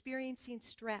experiencing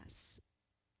stress.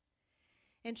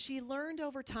 And she learned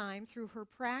over time through her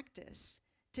practice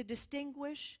to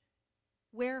distinguish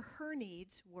where her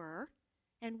needs were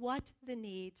and what the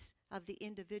needs of the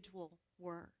individual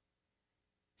were.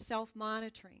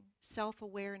 Self-monitoring,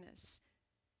 self-awareness,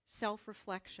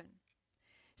 self-reflection.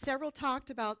 Several talked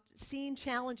about seeing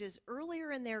challenges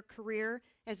earlier in their career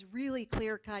as really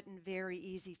clear-cut and very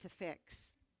easy to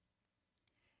fix.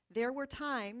 There were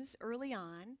times early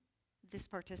on, this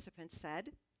participant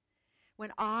said,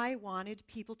 when I wanted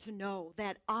people to know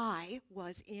that I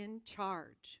was in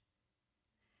charge.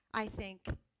 I think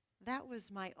that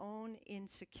was my own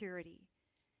insecurity.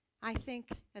 I think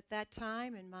at that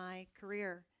time in my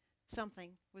career,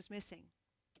 something was missing.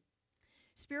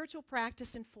 Spiritual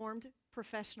practice informed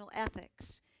professional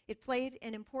ethics. It played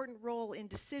an important role in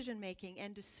decision-making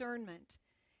and discernment,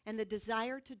 and the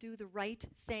desire to do the right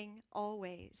thing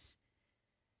always.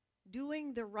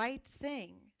 Doing the right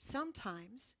thing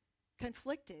sometimes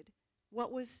conflicted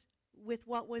with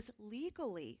what was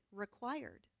legally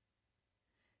required.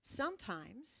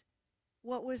 Sometimes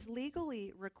what was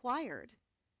legally required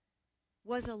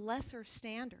was a lesser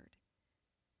standard,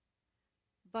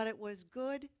 but it was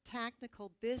good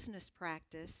technical business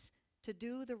practice to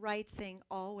do the right thing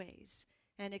always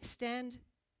and extend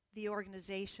the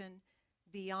organization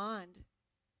beyond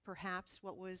perhaps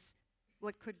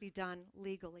what could be done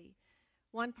legally.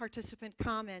 One participant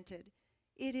commented,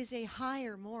 "It is a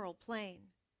higher moral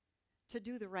plane to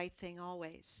do the right thing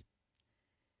always."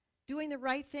 Doing the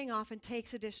right thing often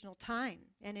takes additional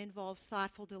time and involves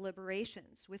thoughtful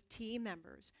deliberations with team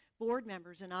members, board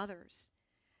members, and others.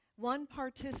 One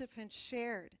participant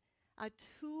shared a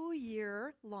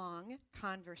 2-year-long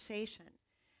conversation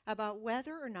about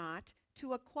whether or not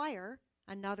to acquire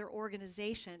another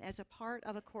organization as a part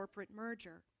of a corporate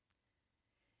merger.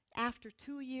 After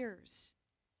 2 years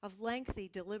of lengthy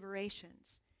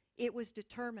deliberations, it was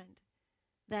determined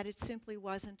that it simply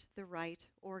wasn't the right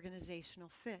organizational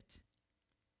fit.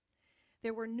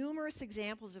 There were numerous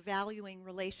examples of valuing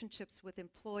relationships with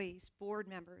employees, board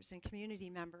members, and community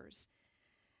members.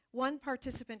 One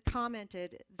participant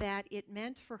commented that it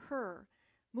meant for her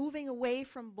moving away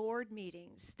from board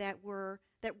meetings where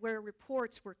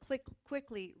reports were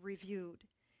quickly reviewed.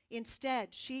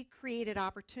 Instead, she created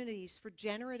opportunities for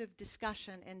generative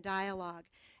discussion and dialogue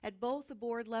at both the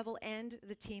board level and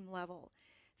the team level.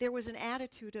 There was an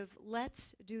attitude of,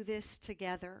 let's do this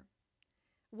together.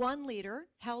 One leader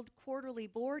held quarterly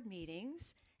board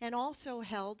meetings and also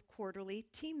held quarterly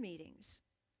team meetings.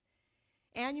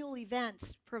 Annual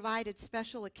events provided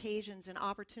special occasions and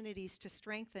opportunities to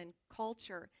strengthen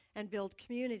culture and build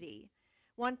community.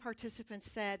 One participant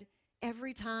said,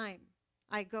 "Every time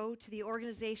I go to the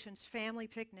organization's family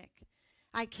picnic,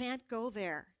 I can't go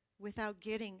there without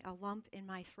getting a lump in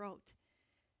my throat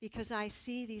because I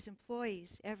see these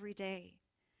employees every day.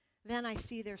 Then I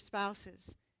see their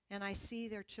spouses and I see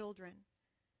their children."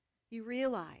 You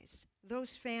realize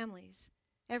those families,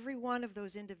 every one of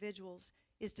those individuals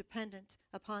is dependent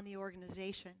upon the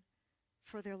organization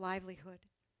for their livelihood.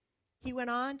 He went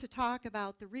on to talk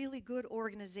about the really good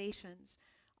organizations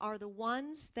are the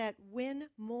ones that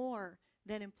win more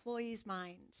than employees'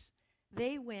 minds.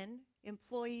 They win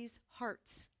employees'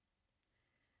 hearts.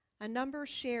 A number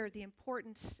shared the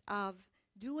importance of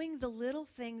doing the little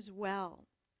things well.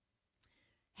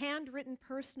 Handwritten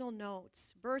personal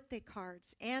notes, birthday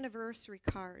cards, anniversary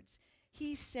cards.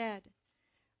 He said,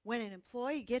 when an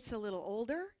employee gets a little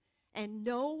older and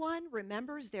no one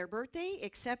remembers their birthday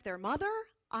except their mother,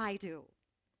 I do.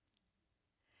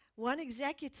 One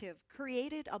executive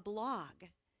created a blog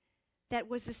that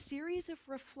was a series of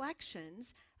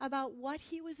reflections about what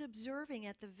he was observing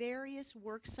at the various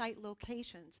worksite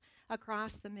locations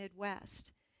across the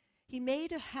Midwest. He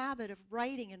made a habit of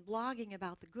writing and blogging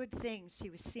about the good things he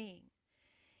was seeing.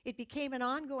 It became an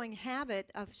ongoing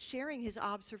habit of sharing his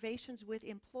observations with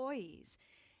employees,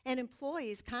 and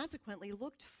employees consequently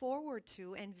looked forward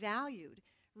to and valued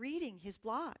reading his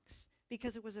blogs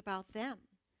because it was about them.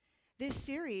 This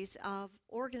series of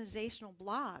organizational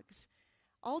blogs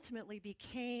ultimately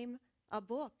became a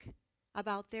book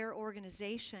about their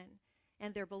organization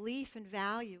and their belief and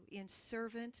value in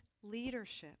servant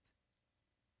leadership.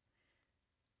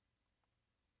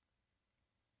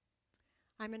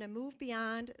 I'm going to move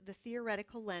beyond the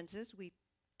theoretical lenses. We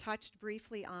touched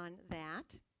briefly on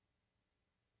that.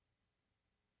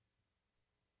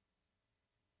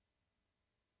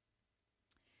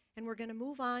 And we're going to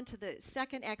move on to the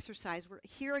second exercise.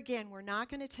 Here again, we're not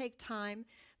going to take time,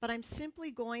 but I'm simply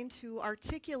going to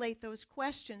articulate those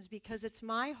questions because it's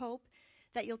my hope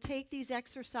that you'll take these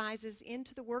exercises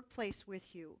into the workplace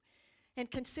with you and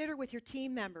consider with your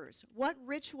team members what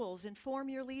rituals inform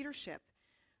your leadership.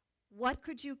 What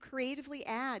could you creatively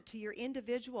add to your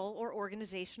individual or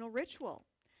organizational ritual?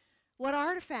 What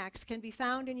artifacts can be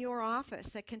found in your office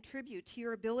that contribute to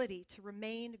your ability to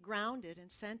remain grounded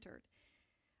and centered?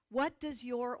 What does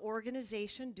your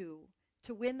organization do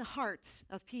to win the hearts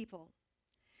of people?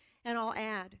 And I'll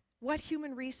add, what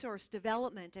human resource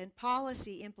development and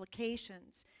policy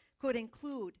implications could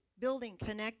include building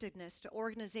connectedness to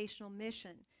organizational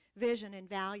mission, vision, and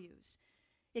values?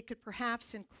 It could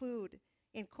perhaps include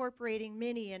incorporating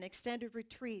mini and extended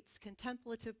retreats,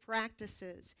 contemplative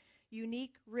practices,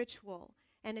 unique ritual,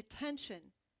 and attention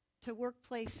to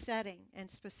workplace setting and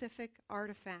specific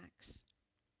artifacts.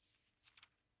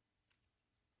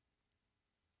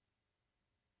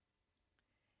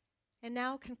 And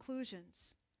now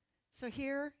conclusions. So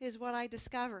here is what I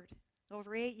discovered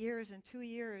over 8 years and 2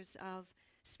 years of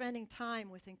spending time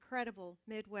with incredible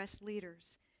Midwest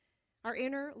leaders. Our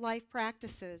inner life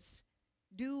practices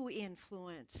do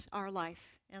influence our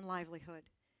life and livelihood.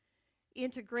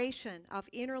 Integration of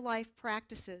inner life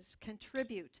practices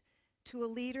contribute to a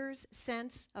leader's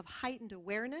sense of heightened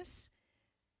awareness,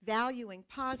 valuing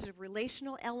positive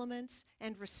relational elements,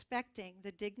 and respecting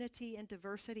the dignity and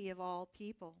diversity of all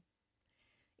people.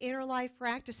 Inner life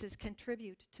practices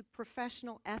contribute to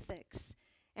professional ethics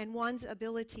and one's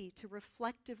ability to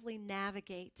reflectively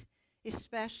navigate,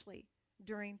 especially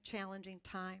during challenging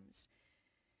times.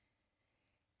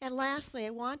 And lastly,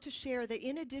 I want to share that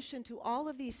in addition to all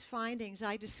of these findings,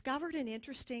 I discovered an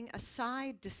interesting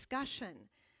aside discussion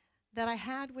that I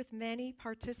had with many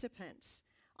participants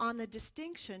on the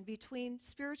distinction between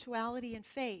spirituality and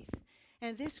faith.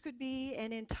 And this could be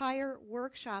an entire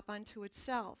workshop unto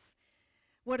itself.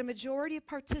 What a majority of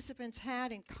participants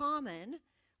had in common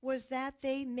was that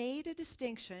they made a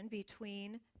distinction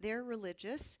between their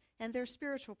religious and their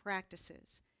spiritual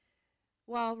practices.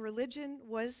 While religion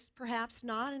was perhaps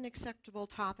not an acceptable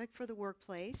topic for the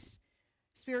workplace,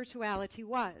 spirituality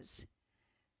was.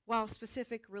 While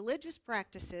specific religious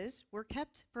practices were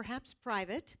kept perhaps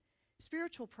private,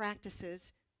 spiritual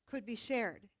practices could be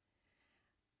shared.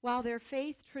 While their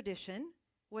faith tradition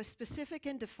was specific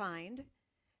and defined,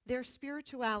 their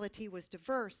spirituality was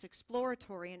diverse,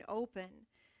 exploratory, and open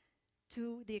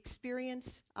to the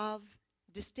experience of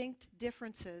distinct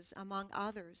differences among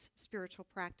others' spiritual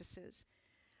practices.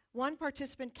 One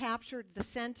participant captured the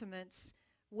sentiments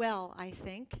well, I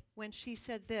think, when she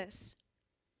said this: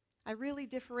 I really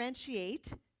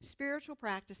differentiate spiritual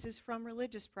practices from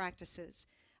religious practices.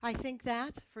 I think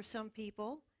that, for some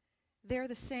people, they're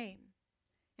the same,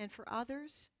 and for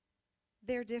others,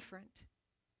 they're different.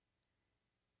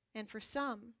 And for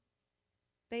some,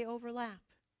 they overlap.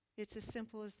 It's as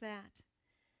simple as that.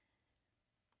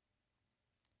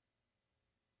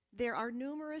 There are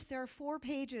 4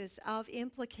 pages of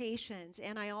implications,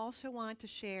 and I also want to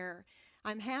share.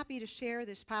 I'm happy to share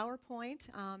this PowerPoint.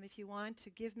 If you want to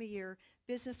give me your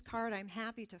business card, I'm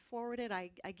happy to forward it.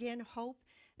 I again hope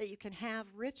that you can have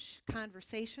rich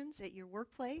conversations at your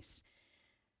workplace.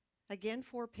 Again,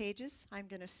 4 pages. I'm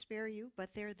going to spare you,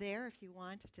 but they're there if you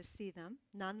want to see them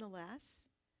nonetheless.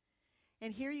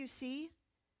 And here you see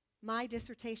my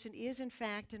dissertation is, in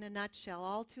fact, in a nutshell.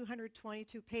 All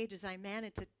 222 pages, I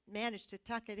managed to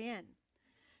tuck it in,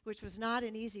 which was not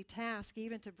an easy task,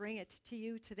 even to bring it to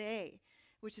you today,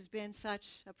 which has been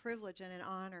such a privilege and an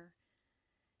honor.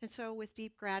 And so with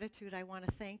deep gratitude, I want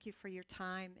to thank you for your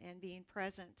time and being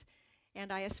present.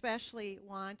 And I especially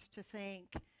want to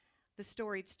thank the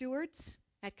storied stewards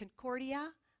at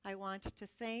Concordia. I want to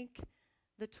thank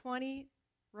the 20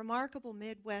 remarkable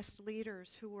Midwest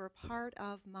leaders who were a part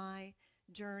of my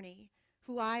journey,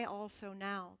 who I also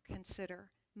now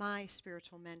consider my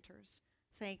spiritual mentors.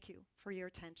 Thank you for your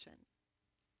attention.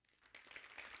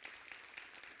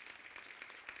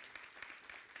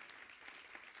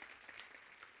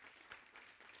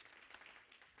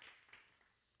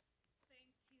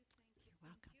 You're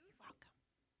welcome. You're welcome.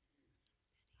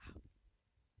 Wow.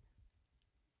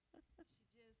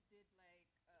 She just did like,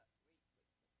 can you hear me?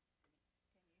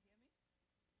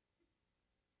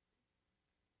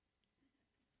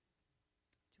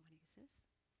 Do you want to use this?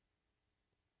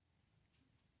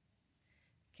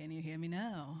 Can you hear me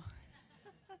now?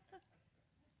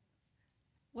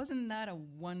 Wasn't that a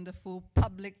wonderful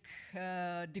public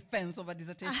defense of a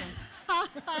dissertation?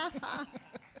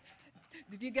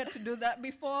 Did you get to do that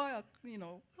before?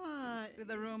 With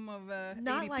a room of 80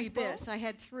 Not like people? this. I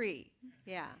had 3.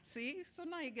 Yeah, See? So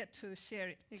now you get to share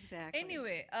it. exactly.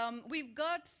 Anyway, we've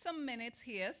got some minutes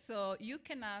here, so you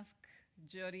can ask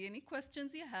Jody any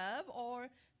questions you have or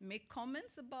make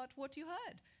comments about what you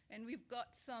heard. And we've got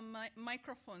some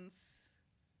microphones.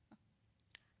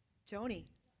 Joni.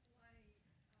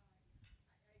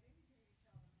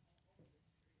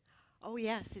 Oh,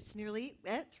 yes, it's nearly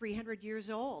 300 years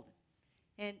old.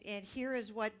 And here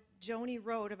is what Joni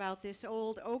wrote about this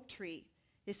old oak tree.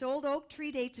 This old oak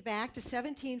tree dates back to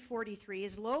 1743,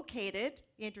 is located,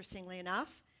 interestingly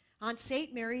enough, on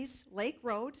St. Mary's Lake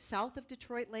Road, south of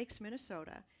Detroit Lakes,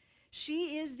 Minnesota.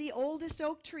 She is the oldest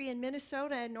oak tree in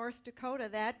Minnesota and North Dakota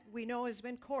that we know has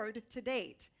been cored to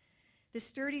date. This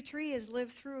sturdy tree has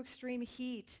lived through extreme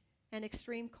heat and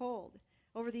extreme cold.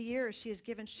 Over the years, she has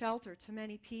given shelter to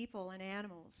many people and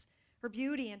animals. Her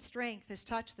beauty and strength has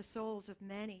touched the souls of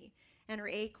many, and her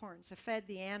acorns have fed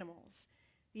the animals.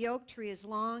 The oak tree has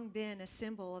long been a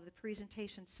symbol of the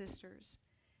Presentation Sisters.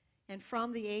 And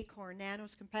from the acorn,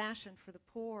 Nano's compassion for the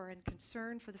poor and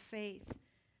concern for the faith,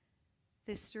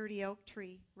 this sturdy oak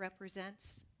tree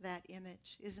represents that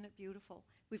image. Isn't it beautiful?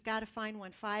 We've got to find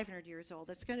one 500 years old.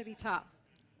 It's going to be tough.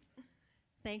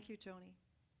 Thank you, Joni.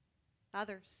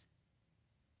 Others?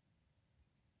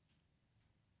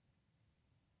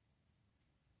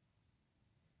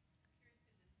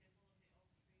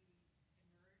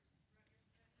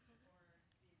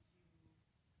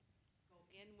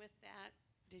 With that,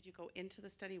 did you go into the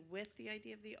study with the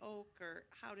idea of the oak, or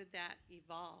how did that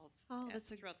evolve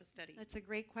throughout the study? That's a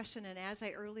great question, and as I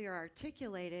earlier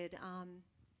articulated,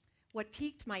 what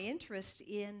piqued my interest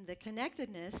in the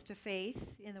connectedness to faith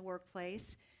in the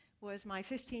workplace was my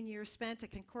 15 years spent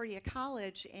at Concordia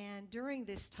College, and during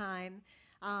this time,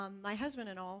 my husband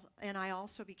and I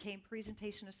also became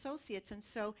presentation associates, and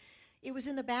so it was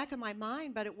in the back of my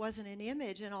mind, but it wasn't an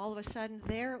image, and all of a sudden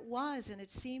there it was, and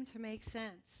it seemed to make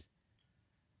sense.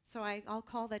 So I'll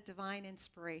call that divine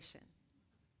inspiration.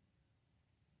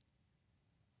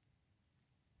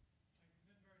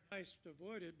 Nice to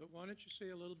avoid it, but why don't you say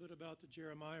a little bit about the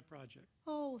Jeremiah Project?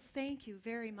 Oh, thank you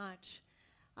very much.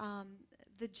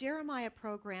 The Jeremiah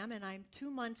program, and I'm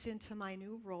 2 months into my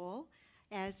new role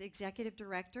as executive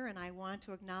director, and I want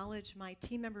to acknowledge my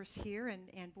team members here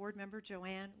and board member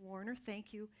Joanne Warner.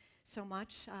 Thank you so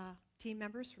much, team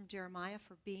members from Jeremiah,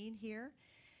 for being here.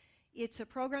 It's a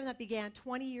program that began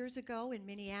 20 years ago in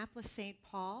Minneapolis, St.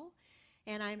 Paul,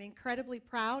 and I'm incredibly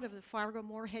proud of the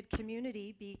Fargo-Moorhead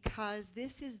community because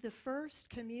this is the first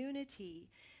community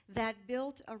that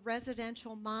built a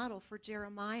residential model for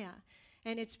Jeremiah,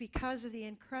 and it's because of the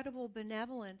incredible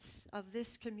benevolence of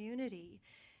this community.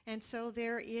 And so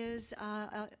there is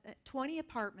 20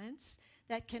 apartments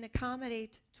that can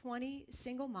accommodate 20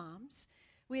 single moms.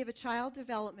 We have a child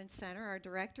development center. Our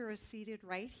director is seated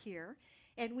right here.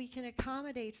 And we can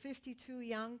accommodate 52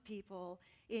 young people,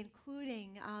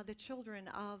 including the children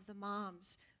of the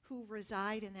moms who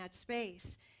reside in that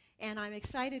space. And I'm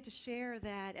excited to share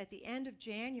that at the end of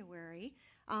January,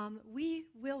 we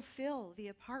will fill the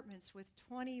apartments with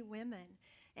 20 women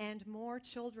and more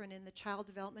children in the Child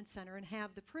Development Center, and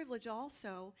have the privilege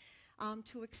also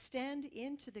to extend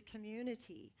into the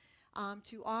community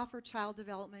to offer child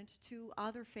development to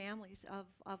other families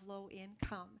of low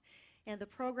income. And the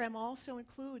program also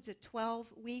includes a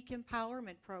 12-week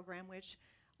empowerment program, which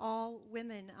all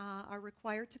women are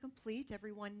required to complete.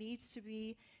 Everyone needs to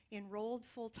be enrolled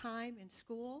full-time in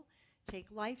school, take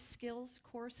life skills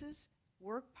courses,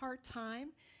 work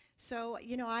part-time. So,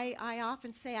 you know, I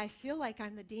often say I feel like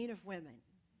I'm the dean of women.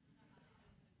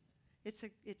 It's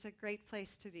a great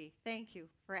place to be. Thank you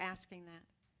for asking that.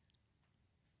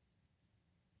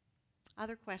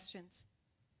 Other questions?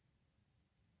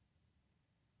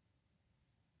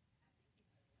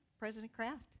 President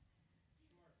Kraft?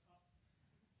 Sure.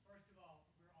 First of all,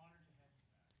 we're honored to have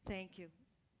you back. Thank you.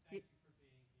 Thank you for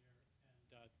being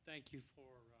here, and thank you for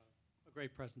a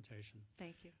great presentation.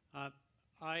 Thank you.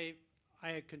 I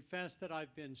had confessed that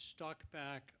I've been stuck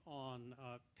back on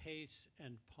pace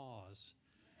and pause.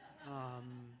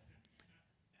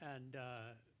 And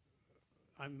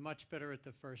I'm much better at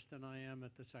the first than I am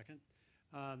at the second.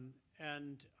 I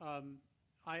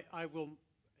will,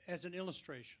 as an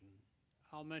illustration,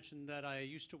 I'll mention that I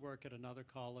used to work at another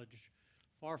college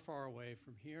far, far away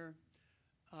from here.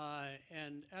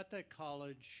 And at that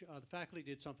college, the faculty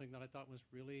did something that I thought was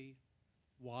really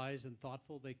wise and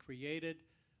thoughtful. They created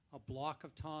a block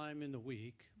of time in the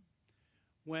week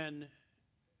when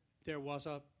there was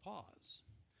a pause.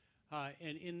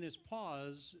 And in this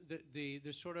pause,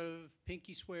 the sort of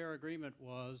pinky swear agreement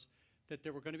was that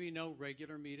there were going to be no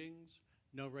regular meetings,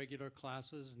 no regular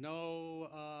classes,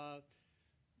 no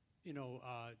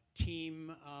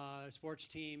sports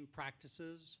team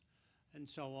practices, and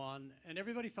so on. And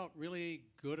everybody felt really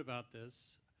good about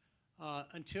this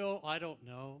until, I don't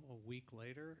know, a week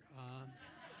later.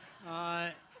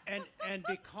 And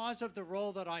because of the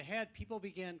role that I had, people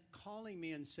began calling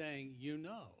me and saying,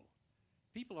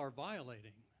 people are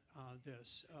violating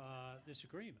this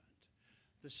agreement.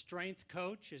 The strength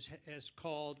coach has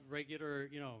called regular,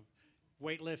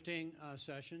 weightlifting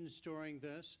sessions during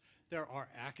this. There are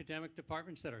academic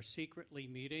departments that are secretly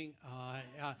meeting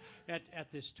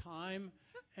at this time,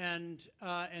 and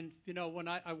when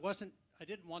I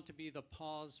didn't want to be the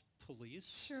pause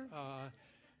police. Sure.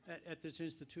 At this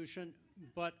institution,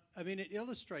 but I mean, it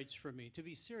illustrates for me, to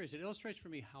be serious, it illustrates for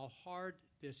me how hard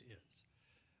this is.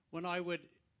 When I would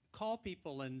call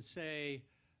people and say,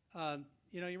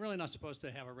 you're really not supposed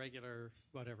to have a regular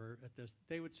whatever at this,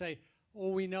 they would say, oh,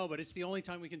 we know, but it's the only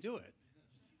time we can do it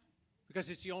because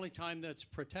it's the only time that's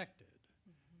protected.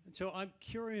 Mm-hmm. And so I'm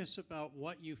curious about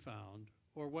what you found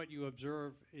or what you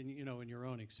observe in your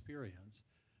own experience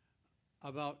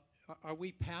about, are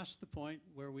we past the point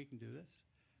where we can do this?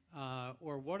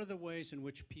 Or what are the ways in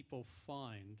which people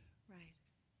find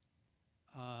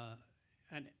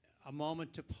a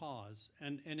moment to pause?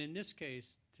 And in this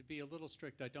case, to be a little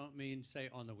strict, I don't mean, say,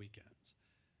 on the weekends.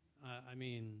 I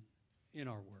mean, in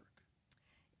our work.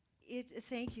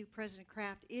 Thank you, President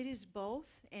Kraft. It is both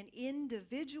an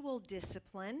individual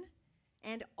discipline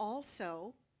and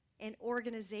also an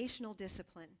organizational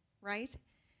discipline, right?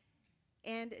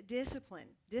 And discipline.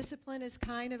 Discipline is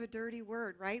kind of a dirty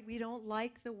word, right? We don't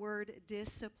like the word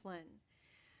discipline.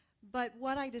 But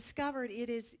what I discovered, it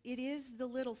is the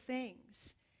little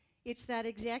things. It's that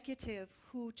executive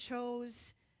who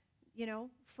chose,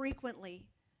 frequently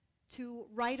to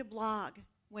write a blog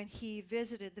when he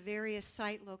visited the various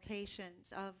site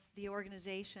locations of the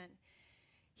organization.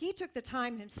 He took the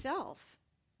time himself.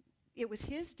 It was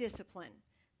his discipline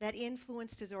that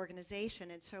influenced his organization.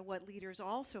 And so what leaders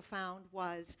also found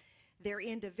was their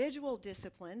individual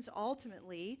disciplines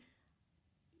ultimately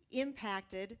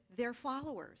impacted their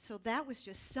followers. So that was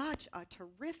just such a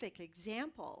terrific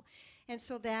example. And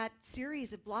so that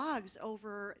series of blogs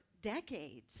over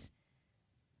decades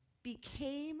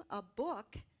became a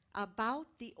book about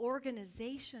the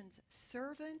organization's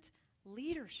servant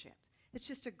leadership. It's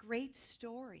just a great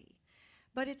story.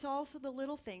 But it's also the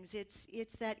little things.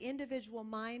 It's that individual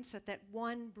mindset that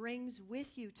one brings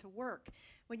with you to work.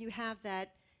 When you have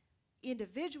that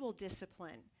individual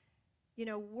discipline,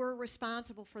 we're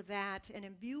responsible for that and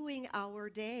imbuing our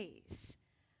days.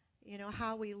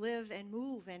 How we live and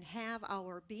move and have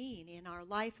our being in our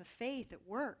life of faith at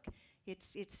work.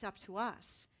 It's up to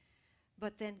us.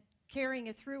 But then carrying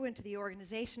it through into the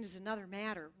organization is another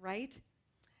matter, right?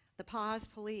 The pause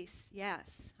police,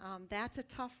 yes, that's a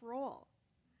tough role.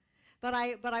 But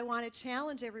I want to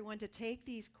challenge everyone to take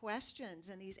these questions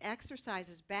and these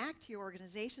exercises back to your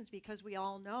organizations, because we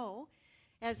all know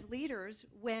as leaders,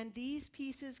 when these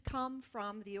pieces come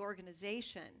from the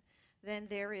organization, then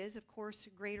there is, of course,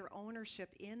 greater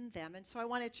ownership in them. And so I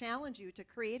want to challenge you to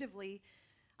creatively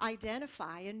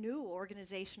identify a new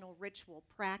organizational ritual,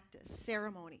 practice,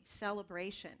 ceremony,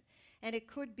 celebration. And it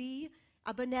could be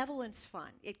a benevolence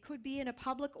fund. It could be in a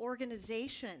public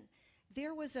organization.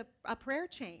 There was a prayer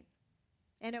chain.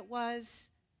 And it was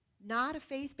not a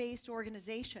faith-based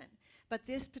organization, but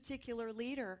this particular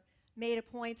leader made a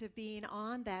point of being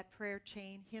on that prayer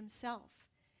chain himself.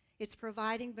 It's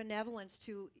providing benevolence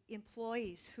to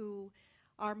employees who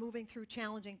are moving through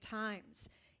challenging times.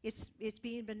 It's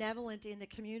being benevolent in the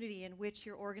community in which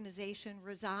your organization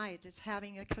resides. It's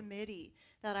having a committee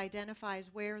that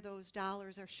identifies where those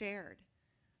dollars are shared.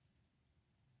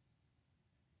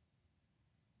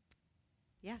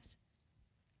 Yes?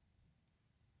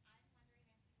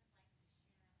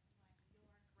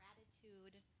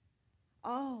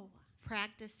 Oh,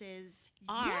 practices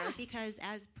are, yes. Because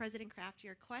as President Kraft,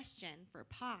 your question for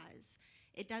pause,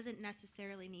 it doesn't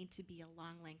necessarily need to be a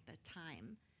long length of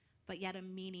time, but yet a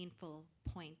meaningful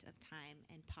point of time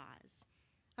and pause.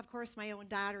 Of course, my own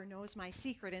daughter knows my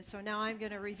secret, and so now I'm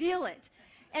going to reveal it.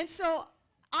 And so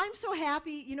I'm so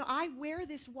happy, I wear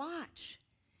this watch,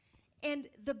 and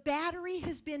the battery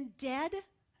has been dead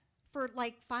for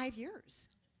like 5 years.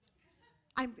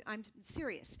 I'm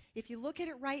serious. If you look at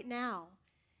it right now,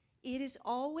 it is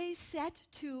always set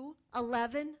to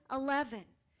 11:11.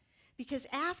 Because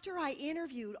after I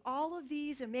interviewed all of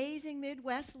these amazing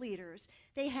Midwest leaders,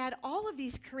 they had all of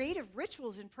these creative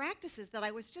rituals and practices that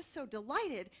I was just so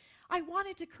delighted. I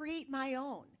wanted to create my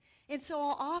own. And so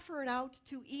I'll offer it out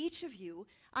to each of you.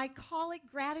 I call it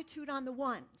gratitude on the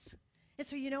ones. And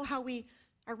so you know how we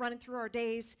are running through our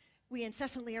days, we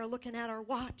incessantly are looking at our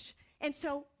watch. And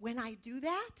so when I do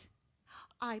that,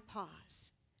 I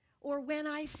pause. Or when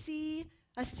I see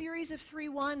a series of 3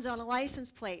 ones on a license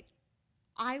plate,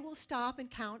 I will stop and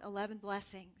count 11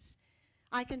 blessings.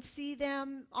 I can see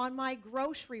them on my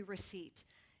grocery receipt.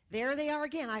 There they are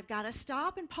again. I've got to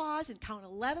stop and pause and count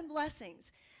 11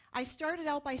 blessings. I started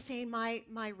out by saying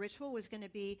my ritual was going to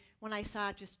be when I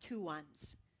saw just 2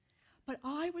 ones. But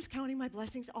I was counting my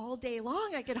blessings all day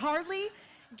long. I could hardly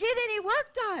get any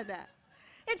work done.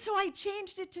 And so I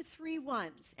changed it to 3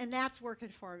 ones, and that's working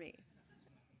for me,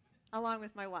 along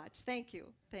with my watch. Thank you.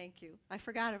 Thank you. I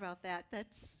forgot about that.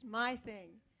 That's my thing.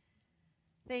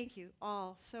 Thank you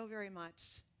all so very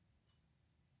much.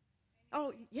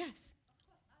 Oh, yes.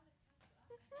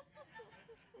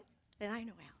 And I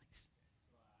know Alex.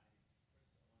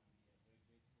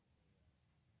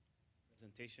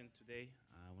 Presentation today.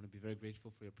 I want to be very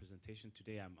grateful for your presentation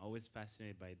today. I'm always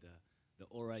fascinated by the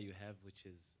aura you have, which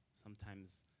is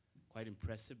sometimes quite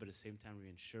impressive, but at the same time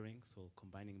reassuring. So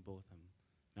combining both,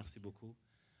 merci beaucoup.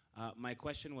 My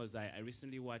question was, I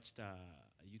recently watched a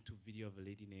YouTube video of a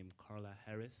lady named Carla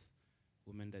Harris,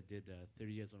 woman that did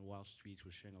 30 years on Wall Street,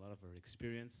 was sharing a lot of her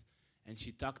experience. And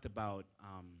she talked about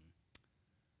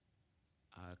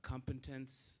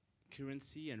competence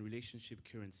currency and relationship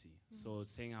currency. So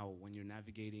saying how when you're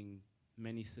navigating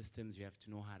many systems, you have to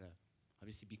know how to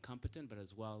obviously be competent, but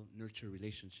as well nurture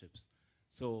relationships.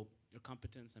 So your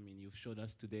competence, I mean, you've showed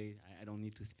us today, I don't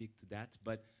need to speak to that,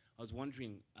 but I was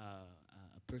wondering,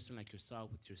 a person like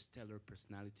yourself with your stellar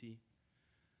personality,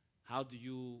 how do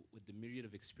you, with the myriad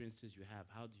of experiences you have,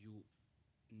 how do you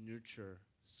nurture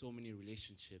so many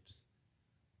relationships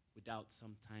without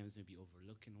sometimes maybe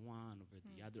overlooking one over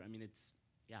the other? I mean, it's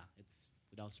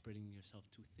without spreading yourself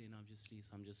too thin, obviously, so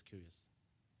I'm just curious.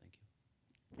 Thank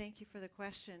you. Thank you for the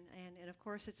question. And of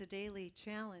course, it's a daily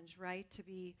challenge, right, to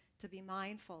be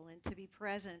mindful and to be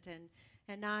present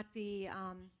and not be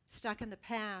stuck in the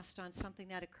past on something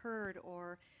that occurred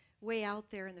or way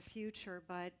out there in the future,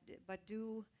 but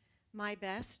do my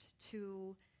best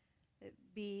to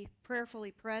be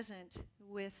prayerfully present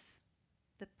with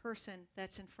the person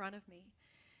that's in front of me.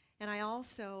 And I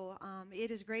also,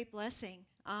 it is a great blessing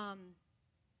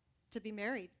to be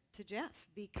married to Jeff,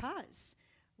 because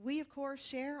we, of course,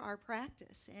 share our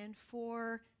practice. And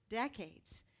for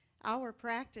decades, our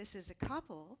practice as a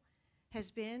couple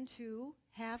has been to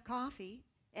have coffee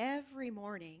every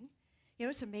morning. You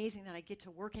know, it's amazing that I get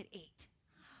to work at 8,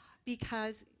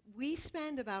 because we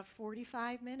spend about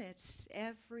 45 minutes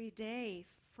every day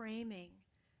framing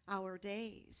our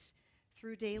days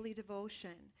through daily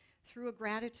devotion, through a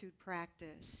gratitude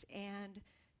practice, and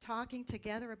talking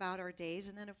together about our days.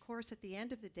 And then, of course, at the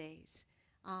end of the days,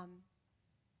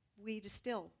 we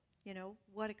distill, you know,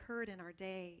 what occurred in our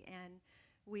day, and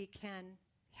we can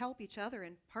help each other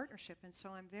in partnership. And so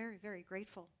I'm very, very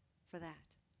grateful for that.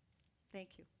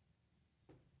 Thank you.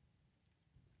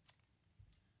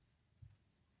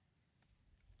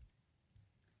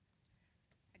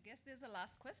 I guess there's a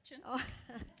last question. Oh.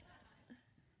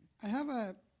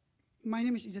 My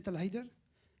name is Izzat Al-Haider.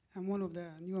 I'm one of the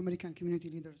New American Community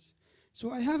Leaders.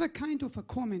 So I have a kind of a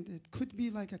comment. It could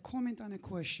be like a comment and a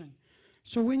question.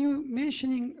 So when you're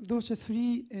mentioning those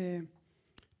 3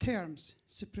 terms,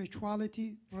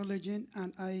 spirituality, religion,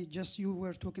 and you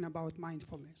were talking about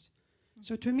mindfulness.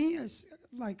 So to me, it's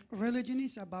like religion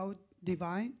is about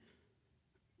divine,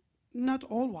 not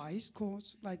always,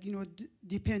 because like, you know,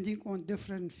 depending on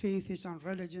different faiths and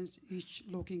religions, each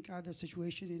looking at the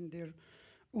situation in their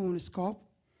own scope.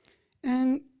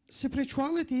 And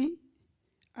spirituality,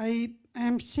 I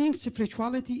am seeing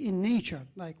spirituality in nature,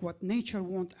 like what nature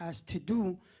wants us to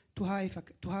do to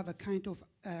have a kind of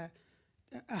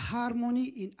a harmony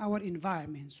in our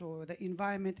environment. So the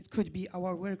environment, it could be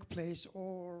our workplace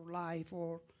or life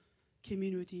or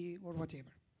community or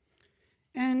whatever.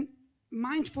 And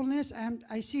mindfulness,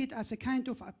 I see it as a kind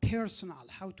of a personal,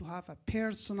 how to have a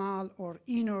personal or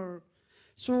inner.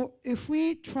 So if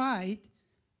we tried,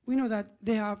 we know that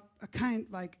they have a kind,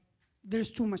 like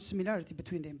there's too much similarity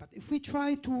between them. But if we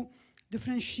try to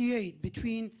differentiate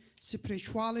between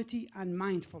spirituality and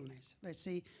mindfulness, let's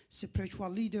say spiritual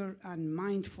leader and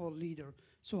mindful leader,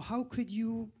 so how could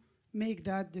you make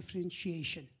that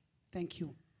differentiation? Thank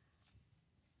you.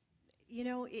 You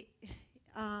know,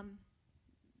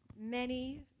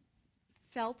 many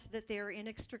felt that they're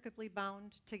inextricably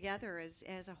bound together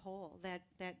as a whole,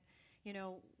 that you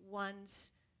know,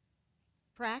 one's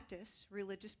practice,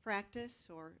 religious practice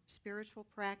or spiritual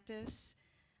practice,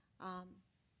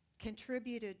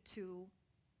 contributed to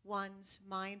one's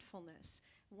mindfulness.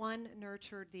 One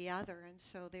nurtured the other, and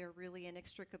so they're really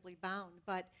inextricably bound.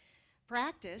 But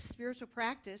practice, spiritual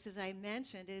practice, as I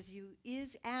mentioned,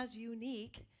 is as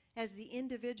unique as the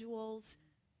individuals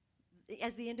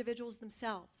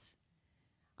themselves.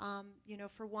 You know,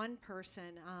 for one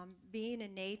person, being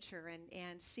in nature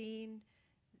and seeing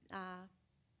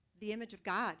the image of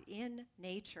God in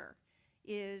nature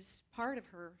is part of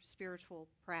her spiritual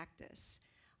practice.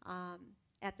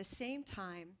 At the same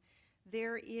time,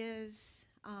 there is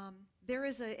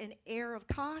an air of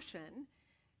caution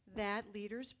that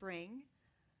leaders bring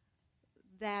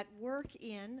that work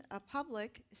in a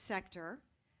public sector,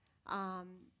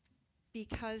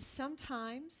 because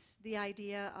sometimes the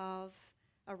idea of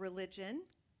a religion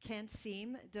can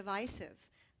seem divisive.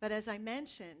 But as I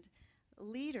mentioned,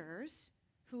 leaders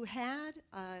who had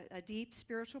a deep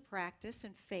spiritual practice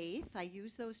and faith, I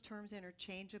use those terms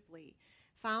interchangeably,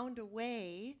 found a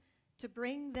way to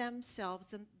bring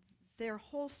themselves, their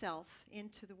whole self,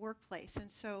 into the workplace. And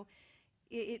so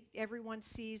everyone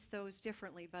sees those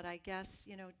differently, but I guess,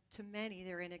 you know, to many,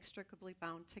 they're inextricably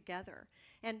bound together.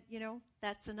 And, you know,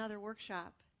 that's another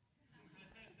workshop.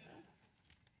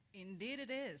 Indeed it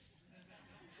is.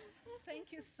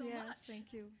 Thank you so yes, much.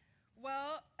 Thank you.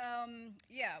 Well,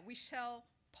 yeah, we shall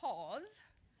pause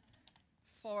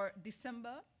for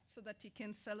December so that you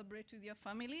can celebrate with your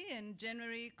family, and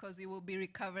January, because you will be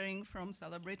recovering from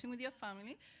celebrating with your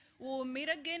family. We'll meet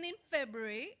again in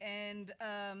February, and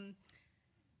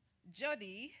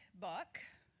Jody Buck,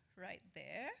 right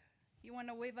there. You want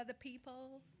to wave at the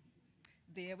people?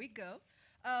 There we go.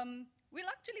 We'll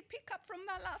actually pick up from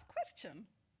that last question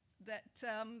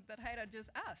that Haida just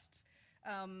asked,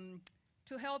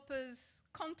 to help us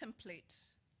contemplate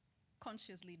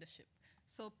conscious leadership.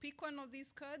 So pick one of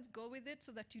these cards, go with it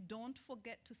so that you don't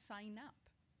forget to sign up.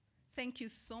 Thank you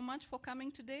so much for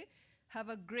coming today. Have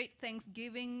a great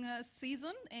Thanksgiving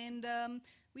season, and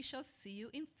we shall see you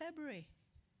in February.